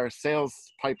crushed our sales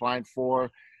pipeline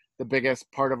for the biggest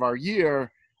part of our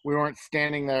year, we weren't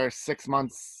standing there 6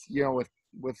 months,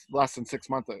 with less than 6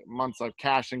 months of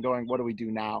cash and going, what do we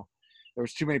do now? There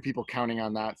was too many people counting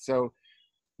on that. So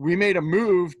we made a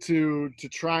move to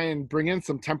try and bring in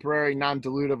some temporary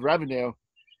non-dilutive revenue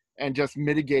and just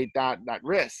mitigate that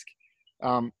risk.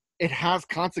 It has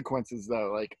consequences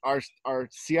though. Like our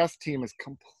CS team is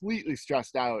completely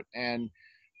stressed out, and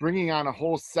bringing on a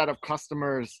whole set of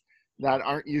customers that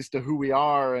aren't used to who we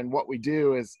are and what we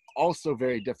do is also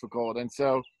very difficult. And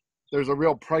so there's a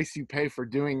real price you pay for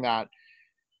doing that.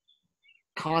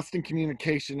 Constant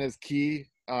communication is key.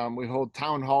 We hold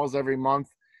town halls every month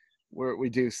where we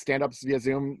do stand-ups via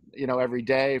Zoom, every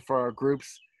day for our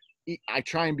groups. I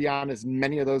try and be on as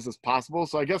many of those as possible.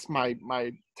 So I guess my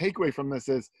takeaway from this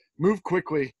is move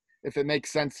quickly if it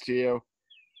makes sense to you.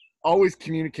 Always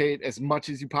communicate as much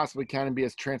as you possibly can and be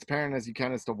as transparent as you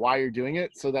can as to why you're doing it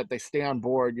so that they stay on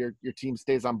board, your team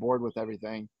stays on board with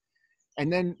everything.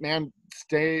 And then, man,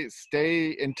 stay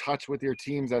in touch with your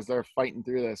teams as they're fighting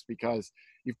through this, because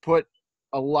you've put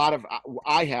I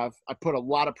put a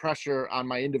lot of pressure on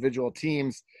my individual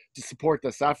teams to support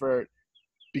this effort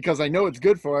because I know it's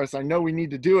good for us. I know we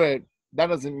need to do it. That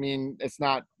doesn't mean it's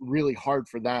not really hard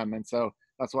for them. And so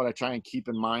that's what I try and keep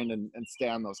in mind and stay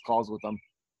on those calls with them.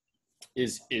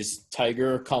 Is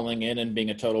Tiger calling in and being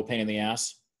a total pain in the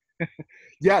ass?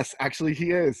 Yes, actually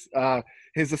he is.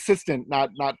 His assistant,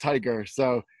 not Tiger.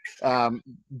 So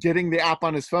getting the app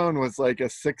on his phone was like a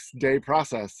 6-day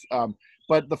process.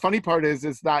 But the funny part is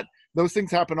that those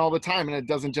things happen all the time, and it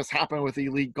doesn't just happen with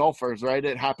elite golfers, right?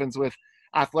 It happens with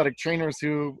athletic trainers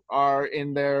who are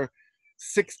in their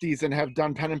 60s and have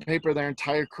done pen and paper their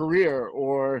entire career,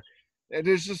 or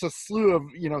there's just a slew of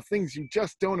things you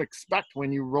just don't expect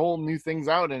when you roll new things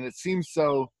out, and it seems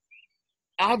so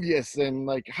obvious and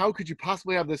like, how could you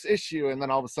possibly have this issue? And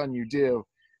then all of a sudden you do,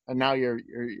 and now you're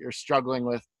struggling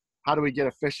with how do we get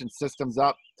efficient systems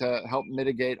up to help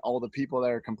mitigate all the people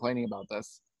that are complaining about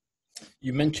this.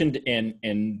 You mentioned,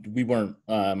 and we weren't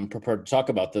prepared to talk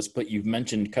about this, but you've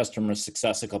mentioned customer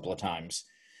success a couple of times,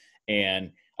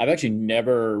 and I've actually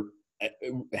never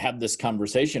had this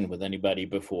conversation with anybody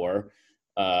before.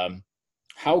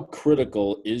 How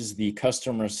critical is the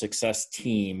customer success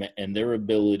team and their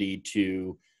ability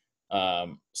to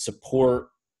support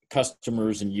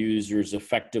customers and users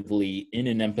effectively in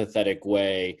an empathetic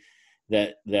way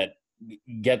that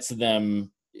gets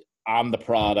them on the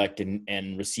product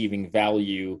and receiving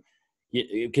value?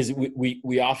 Because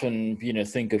we often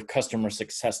think of customer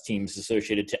success teams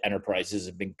associated to enterprises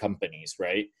and big companies,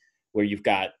 right, where you've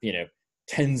got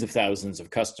tens of thousands of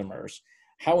customers.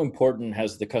 How important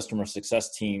has the customer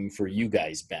success team for you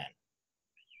guys been?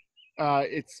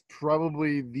 It's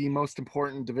probably the most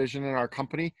important division in our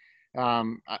company.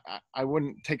 I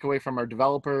wouldn't take away from our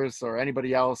developers or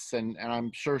anybody else, and I'm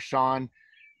sure Sean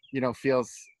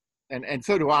feels, and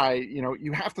so do I.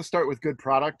 You have to start with good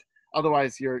product.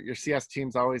 Otherwise, your CS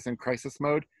team's always in crisis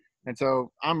mode. And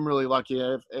so I'm really lucky.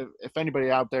 If anybody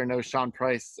out there knows Sean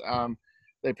Price,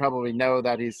 they probably know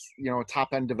that he's, a top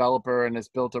end developer and has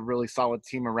built a really solid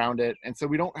team around it. And so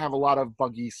we don't have a lot of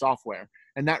buggy software,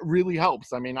 and that really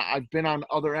helps. I mean, I've been on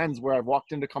other ends where I've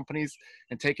walked into companies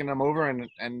and taken them over,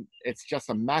 and it's just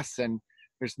a mess, and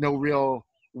there's no real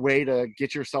way to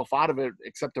get yourself out of it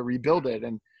except to rebuild it.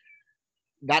 And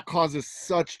that causes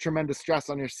such tremendous stress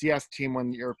on your CS team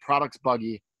when your product's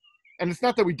buggy. And it's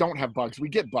not that we don't have bugs. We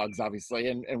get bugs, obviously,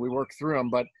 and we work through them.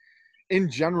 But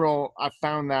in general, I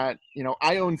found that,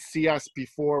 I owned CS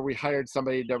before we hired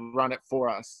somebody to run it for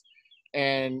us.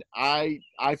 And I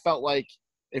felt like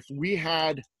if we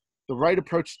had the right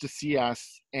approach to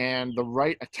CS and the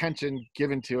right attention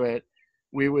given to it,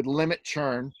 we would limit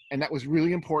churn. And that was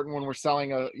really important when we're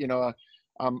selling a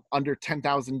under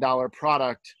 $10,000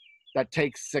 product that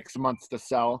takes 6 months to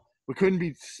sell. We couldn't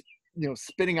be,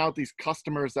 spitting out these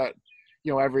customers that,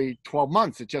 every 12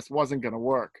 months. It just wasn't going to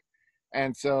work.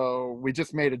 And so we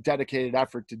just made a dedicated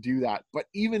effort to do that. But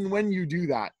even when you do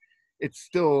that, it's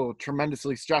still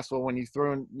tremendously stressful when you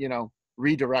throw in,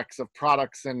 redirects of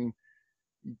products and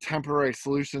temporary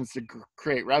solutions to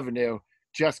create revenue.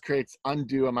 Just creates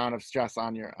undue amount of stress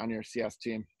on your CS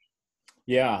team.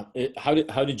 Yeah. How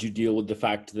did you deal with the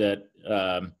fact that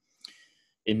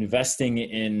investing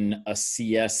in a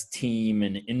CS team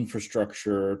and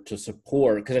infrastructure to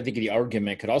support, because I think the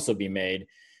argument could also be made,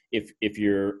 if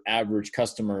your average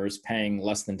customer is paying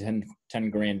less than 10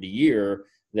 grand a year,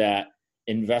 that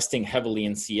investing heavily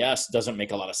in CS doesn't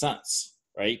make a lot of sense,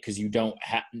 right? Because you don't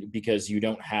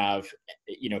have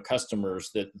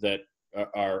customers that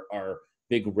are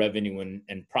big revenue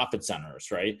and profit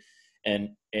centers, right? And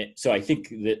so I think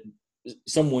that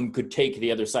someone could take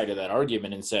the other side of that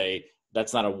argument and say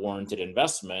that's not a warranted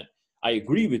investment. I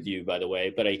agree with you, by the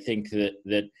way, but I think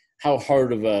that how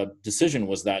hard of a decision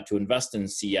was that to invest in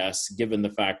CS, given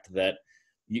the fact that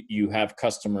you have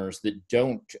customers that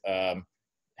don't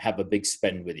have a big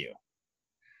spend with you?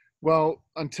 Well,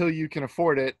 until you can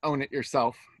afford it, own it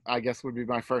yourself, I guess would be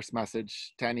my first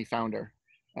message to any founder.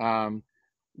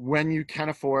 When you can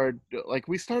afford, like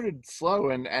we started slow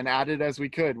and added as we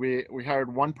could. We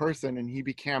hired one person and he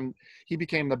became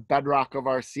the bedrock of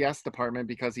our CS department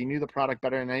because he knew the product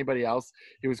better than anybody else.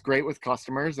 He was great with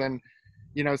customers, and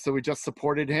so we just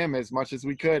supported him as much as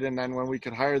we could. And then when we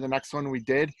could hire the next one, we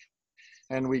did,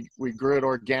 and we grew it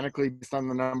organically based on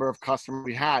the number of customers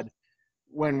we had.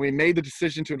 When we made the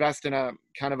decision to invest in a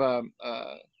kind of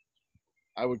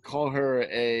I would call her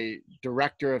a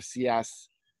director of CS,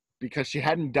 because she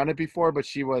hadn't done it before, but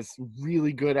she was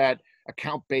really good at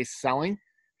account-based selling.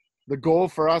 The goal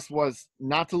for us was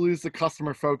not to lose the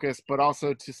customer focus, but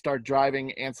also to start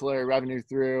driving ancillary revenue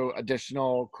through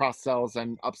additional cross-sells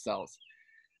and upsells.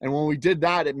 And when we did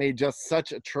that, it made just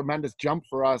such a tremendous jump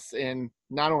for us in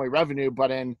not only revenue, but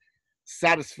in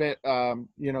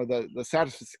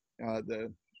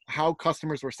how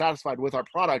customers were satisfied with our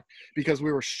product, because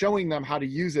we were showing them how to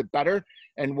use it better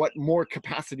and what more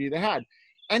capacity they had.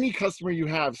 Any customer you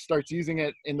have starts using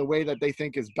it in the way that they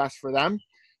think is best for them,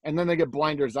 and then they get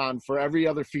blinders on for every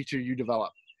other feature you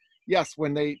develop. Yes,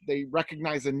 when they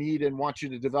recognize a need and want you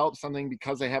to develop something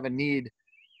because they have a need,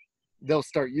 they'll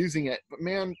start using it. But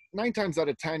man, 9 times out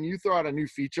of 10, you throw out a new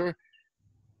feature,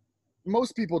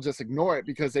 most people just ignore it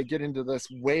because they get into this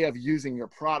way of using your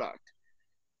product.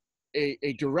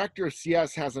 A director of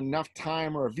CS has enough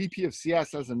time, or a VP of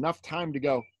CS has enough time to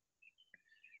go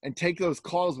and take those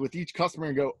calls with each customer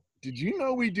and go, did you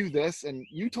know we do this? And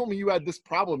you told me you had this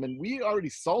problem and we already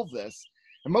solved this.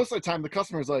 And most of the time the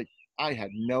customer is like, I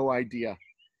had no idea.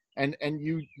 And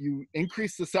you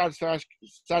increase the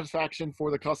satisfaction for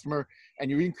the customer,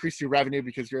 and you increase your revenue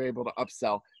because you're able to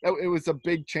upsell. It was a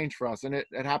big change for us, and it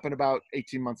happened about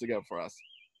 18 months ago for us.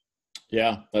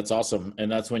 Yeah, that's awesome.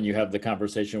 And that's when you have the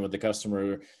conversation with the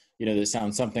customer, that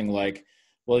sounds something like,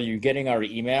 well, you're getting our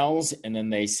emails, and then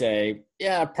they say,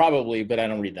 yeah, probably, but I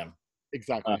don't read them.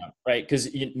 Exactly. Right. Because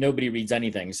nobody reads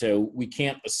anything. So we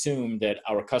can't assume that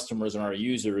our customers and our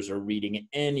users are reading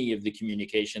any of the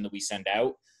communication that we send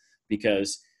out,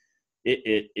 because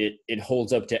it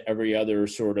holds up to every other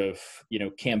sort of,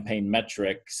 campaign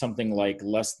metric. Something like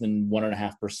less than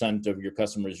 1.5% of your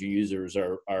customers or users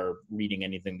are reading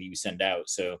anything that you send out.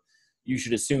 So you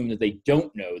should assume that they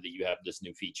don't know that you have this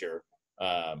new feature,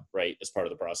 right, as part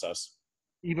of the process.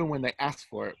 Even when they ask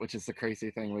for it, which is the crazy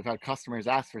thing. We've had customers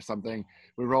ask for something,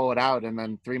 we roll it out, and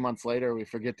then 3 months later, we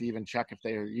forget to even check if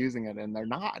they are using it, and they're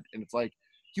not. And it's like,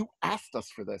 you asked us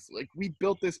for this. Like, we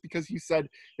built this because you said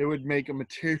it would make a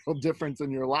material difference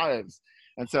in your lives.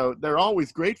 And so they're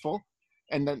always grateful.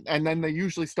 and then they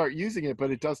usually start using it,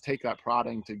 but it does take that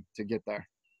prodding to get there.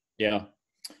 Yeah.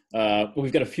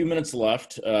 We've got a few minutes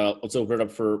left. Let's open it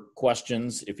up for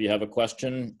questions. If you have a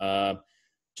question,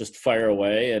 just fire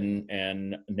away,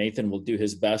 and Nathan will do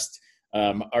his best.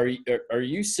 Are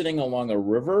you sitting along a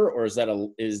river, or is that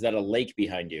a lake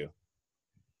behind you?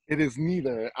 It is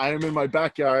neither. I am in my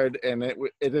backyard, and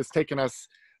it has taken us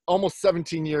almost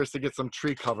 17 years to get some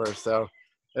tree cover, so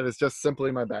it is just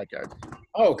simply my backyard.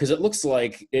 Oh, because it looks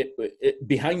like it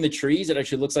behind the trees. It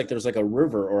actually looks like there's like a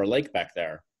river or a lake back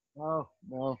there. Oh,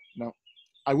 no.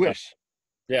 I wish.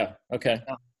 Yeah. Okay.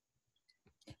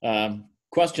 Yeah.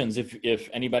 Questions, if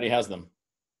anybody has them.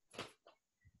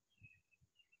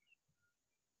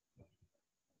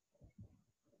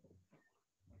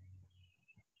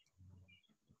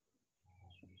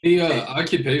 The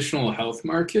occupational health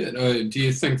market, do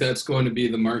you think that's going to be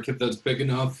the market that's big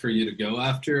enough for you to go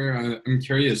after? I'm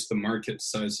curious the market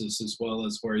sizes as well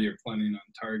as where you're planning on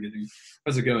targeting.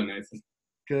 How's it going, Nathan?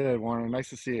 Good, Warren. Nice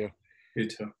to see you. You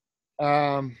too.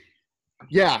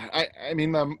 Yeah, I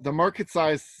mean, the market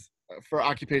size for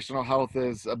occupational health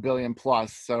is $1 billion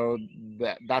plus, so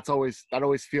that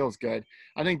always feels good.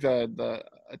 I think the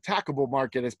attackable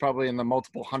market is probably in the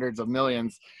multiple hundreds of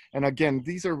millions, and again,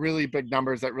 these are really big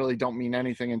numbers that really don't mean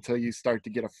anything until you start to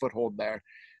get a foothold there.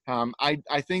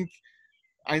 I think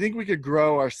we could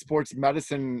grow our sports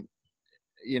medicine,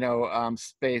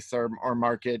 space or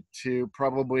market to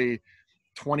probably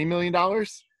 $20 million.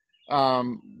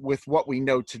 With what we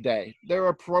know today. There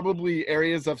are probably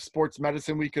areas of sports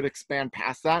medicine we could expand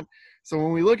past that. So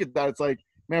when we look at that, it's like,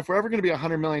 man, if we're ever going to be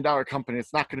 $100 million company,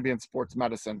 it's not going to be in sports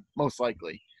medicine, most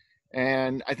likely.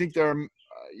 And I think there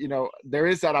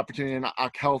is that opportunity in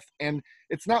Occ Health. And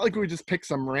it's not like we just pick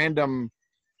some random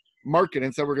market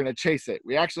and so we're going to chase it.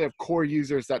 We actually have core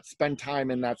users that spend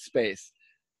time in that space.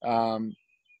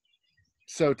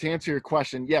 So to answer your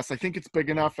question, yes, I think it's big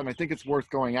enough and I think it's worth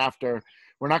going after.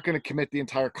 We're not going to commit the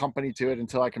entire company to it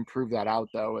until I can prove that out,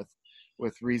 though,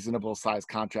 with reasonable size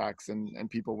contracts and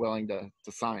people willing to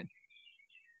sign.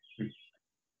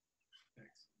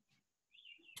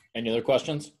 Any other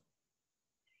questions?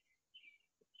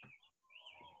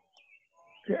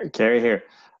 Gary here.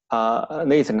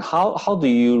 Nathan, how do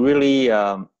you really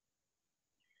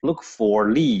look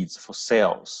for leads for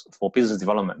sales, for business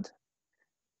development?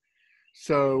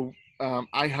 So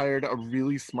I hired a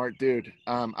really smart dude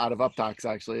out of UpDocs,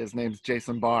 actually. His name's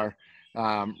Jason Barr.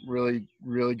 Really,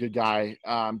 really good guy.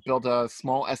 Built a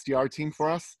small SDR team for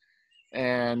us,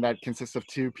 and that consists of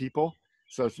 2 people.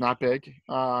 So it's not big,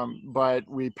 but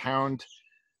we pound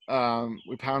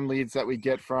leads that we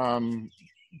get from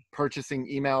purchasing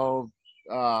email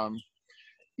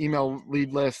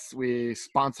lead lists. We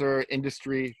sponsor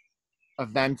industry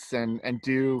events and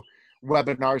do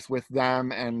webinars with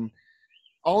them, and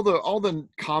all the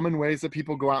common ways that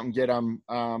people go out and get them.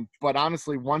 But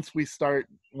honestly, once we started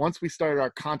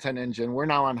our content engine, we're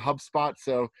now on HubSpot.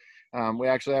 So we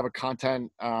actually have a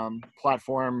content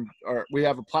platform, or we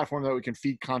have a platform that we can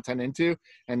feed content into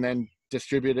and then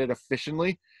distribute it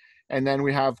efficiently. And then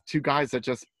we have 2 guys that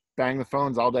just bang the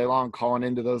phones all day long calling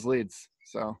into those leads.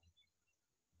 So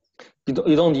you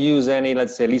don't use any,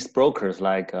 let's say, lead brokers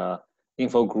like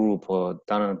Info Group or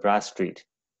Dun & Bradstreet?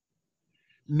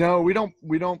 No, we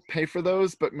don't pay for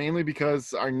those, but mainly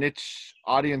because our niche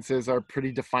audiences are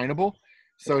pretty definable.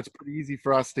 So it's pretty easy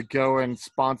for us to go and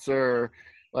sponsor,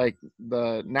 like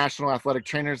the National Athletic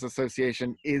Trainers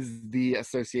Association is the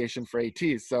association for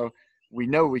ATs. So we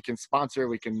know we can sponsor,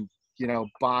 we can,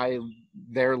 buy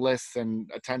their lists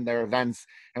and attend their events,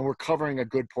 and we're covering a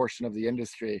good portion of the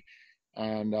industry.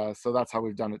 And so that's how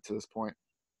we've done it to this point.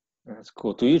 That's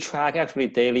cool. Do you track actually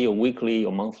daily or weekly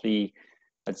or monthly,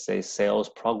 let's say, sales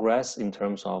progress in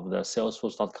terms of the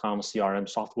Salesforce.com CRM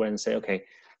software and say, okay,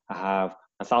 I have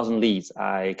 1,000 leads.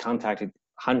 I contacted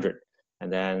 100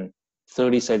 and then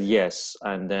 30 said yes.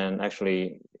 And then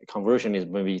actually conversion is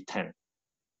maybe 10.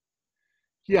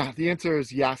 Yeah, the answer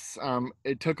is yes.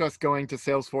 It took us going to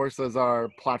Salesforce as our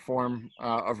platform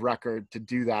of record to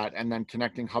do that, and then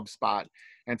connecting HubSpot.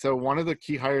 And so one of the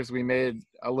key hires we made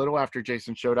a little after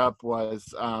Jason showed up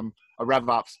was a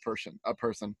RevOps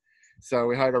person. So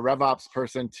we hired a RevOps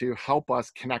person to help us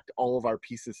connect all of our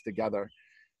pieces together.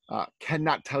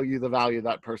 Cannot tell you the value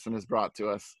that person has brought to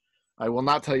us. I will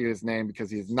not tell you his name because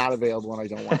he is not available when I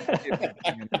don't want to give him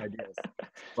any ideas.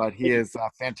 But he is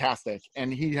fantastic.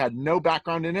 And he had no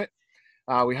background in it.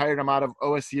 We hired him out of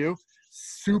OSU.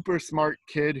 Super smart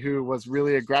kid who was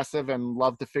really aggressive and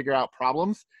loved to figure out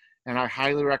problems. And I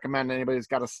highly recommend anybody who's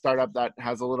got a startup that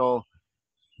has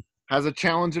a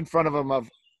challenge in front of them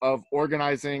of of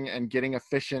organizing and getting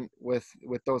efficient with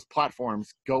those platforms,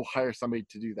 go hire somebody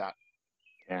to do that.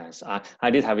 Yes,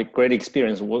 I did have a great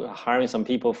experience hiring some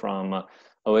people from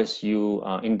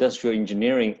OSU industrial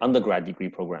engineering undergrad degree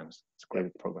programs. It's a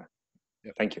great program.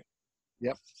 Yep. Thank you.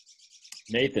 Yep.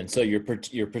 Nathan, so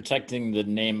you're protecting the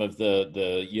name of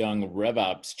the young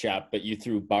RevOps chap, but you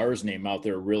threw Bar's name out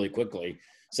there really quickly.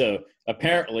 So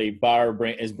apparently Bar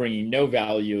is bringing no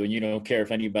value, and you don't care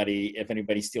if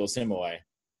anybody steals him away.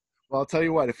 Well, I'll tell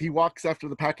you what, if he walks after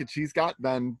the package he's got,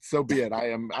 then so be it.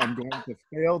 I'm going to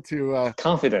fail to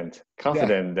confident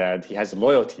that he has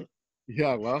loyalty.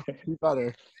 Yeah, well, he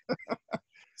better.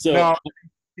 So no,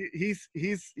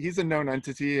 he's a known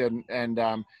entity,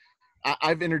 and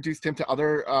I've introduced him to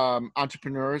other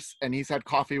entrepreneurs, and he's had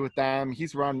coffee with them.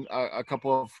 He's run a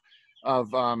couple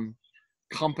of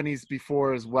companies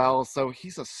before as well. So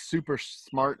he's a super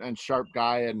smart and sharp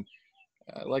guy. And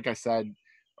like I said,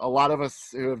 a lot of us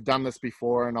who have done this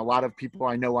before, and a lot of people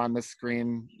I know on this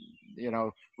screen,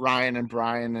 Ryan and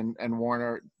Brian and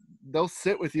Warner, they'll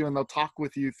sit with you and they'll talk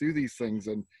with you through these things.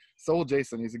 And so will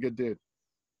Jason. He's a good dude.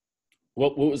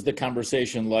 What was the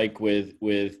conversation like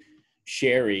with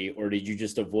Sherry, or did you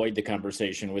just avoid the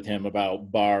conversation with him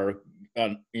about Bar,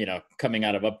 coming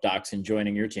out of UpDocs and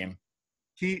joining your team?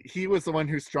 He was the one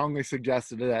who strongly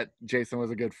suggested that Jason was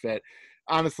a good fit.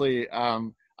 Honestly,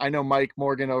 I know Mike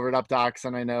Morgan over at UpDocs,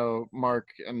 and I know Mark,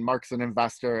 and Mark's an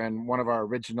investor and one of our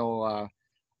original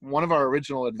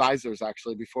advisors,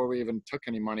 actually, before we even took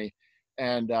any money.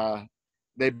 And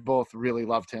they both really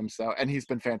loved him. So, and he's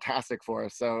been fantastic for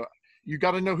us. So you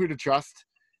got to know who to trust.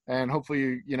 And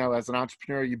hopefully, as an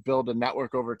entrepreneur, you build a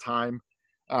network over time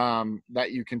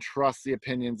that you can trust the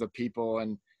opinions of people.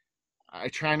 And I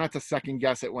try not to second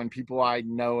guess it when people I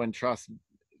know and trust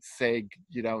say,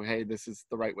 hey, this is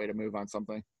the right way to move on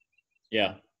something.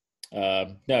 Yeah.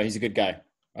 No, he's a good guy.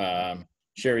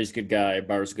 Sherry's a good guy.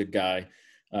 Bar's a good guy.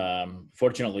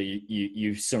 Fortunately,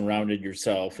 you surrounded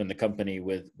yourself and the company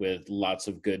with lots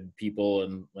of good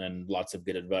people and lots of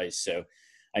good advice. So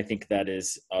I think that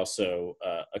is also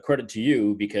a credit to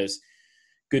you, because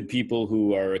good people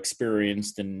who are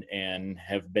experienced and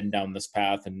have been down this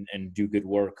path and do good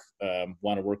work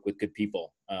want to work with good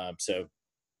people. So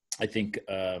I think,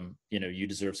 you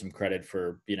deserve some credit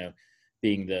for,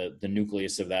 being the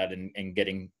nucleus of that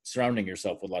and surrounding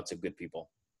yourself with lots of good people.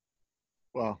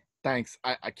 Well, thanks.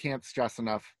 I can't stress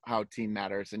enough how team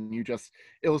matters. And you just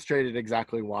illustrated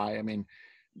exactly why. I mean,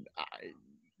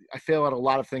 I fail at a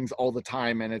lot of things all the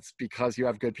time, and it's because you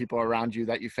have good people around you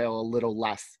that you fail a little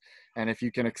less. And if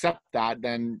you can accept that,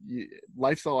 then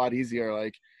life's a lot easier.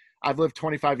 Like, I've lived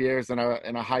 25 years in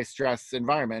a high stress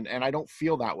environment, and I don't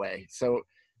feel that way. So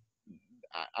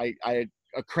I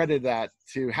accredit that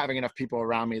to having enough people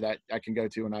around me that I can go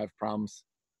to when I have problems.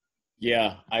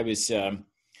 Yeah, I was,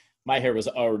 my hair was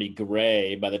already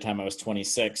gray by the time I was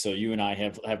 26. So you and I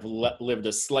have lived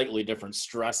a slightly different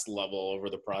stress level over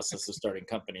the process of starting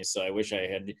companies. So I wish I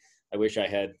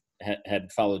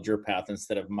had followed your path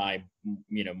instead of my,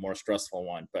 more stressful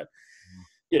one. But,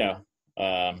 you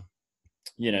have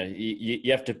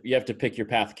to pick your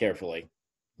path carefully.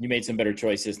 You made some better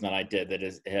choices than I did that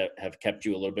have kept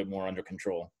you a little bit more under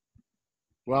control.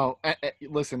 Well,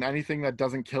 listen, anything that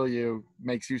doesn't kill you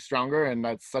makes you stronger. And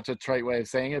that's such a trite way of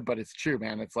saying it, but it's true,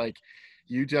 man. It's like,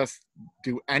 you just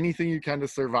do anything you can to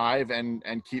survive and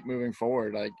keep moving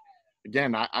forward. Like,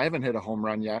 again, I haven't hit a home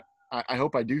run yet. I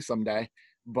hope I do someday,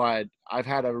 but I've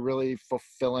had a really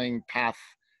fulfilling path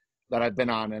that I've been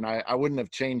on, and I wouldn't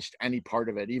have changed any part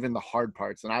of it, even the hard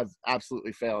parts. And I've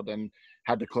absolutely failed and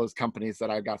had to close companies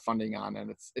that I got funding on, and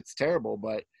it's terrible,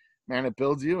 but man, it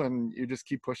builds you and you just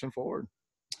keep pushing forward.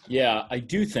 Yeah, I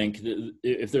do think that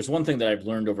if there's one thing that I've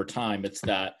learned over time, it's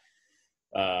that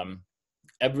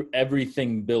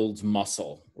everything builds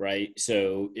muscle, right?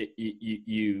 So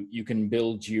you can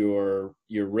build your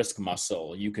risk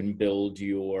muscle, you can build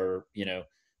your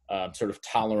sort of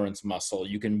tolerance muscle,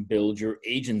 you can build your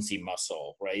agency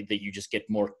muscle, right? That you just get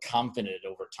more confident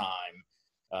over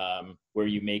time, where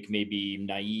you make maybe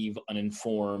naive,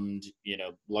 uninformed,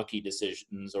 lucky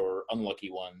decisions or unlucky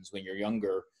ones when you're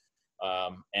younger.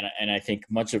 And I think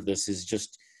much of this is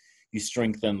just you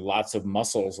strengthen lots of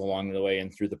muscles along the way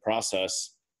and through the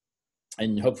process,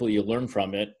 and hopefully you learn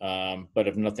from it. But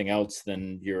if nothing else,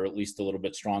 then you're at least a little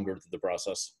bit stronger through the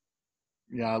process.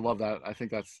 Yeah, I love that. I think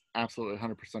that's absolutely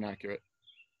 100% accurate.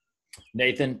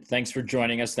 Nathan, thanks for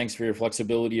joining us. Thanks for your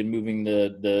flexibility in moving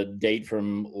the date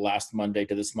from last Monday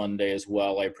to this Monday as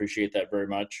well. I appreciate that very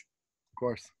much. Of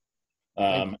course.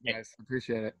 Thank you guys.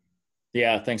 Appreciate it.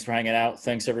 Yeah, thanks for hanging out.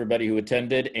 Thanks everybody who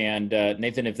attended. And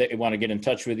Nathan, if they want to get in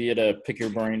touch with you to pick your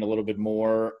brain a little bit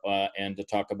more and to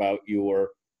talk about your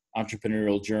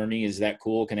entrepreneurial journey, is that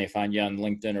cool? Can they find you on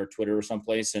LinkedIn or Twitter or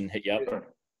someplace and hit you up?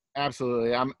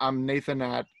 Absolutely. I'm Nathan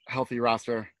at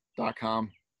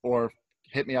HealthyRoster.com, or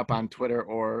hit me up on Twitter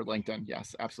or LinkedIn.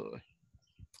 Yes, absolutely.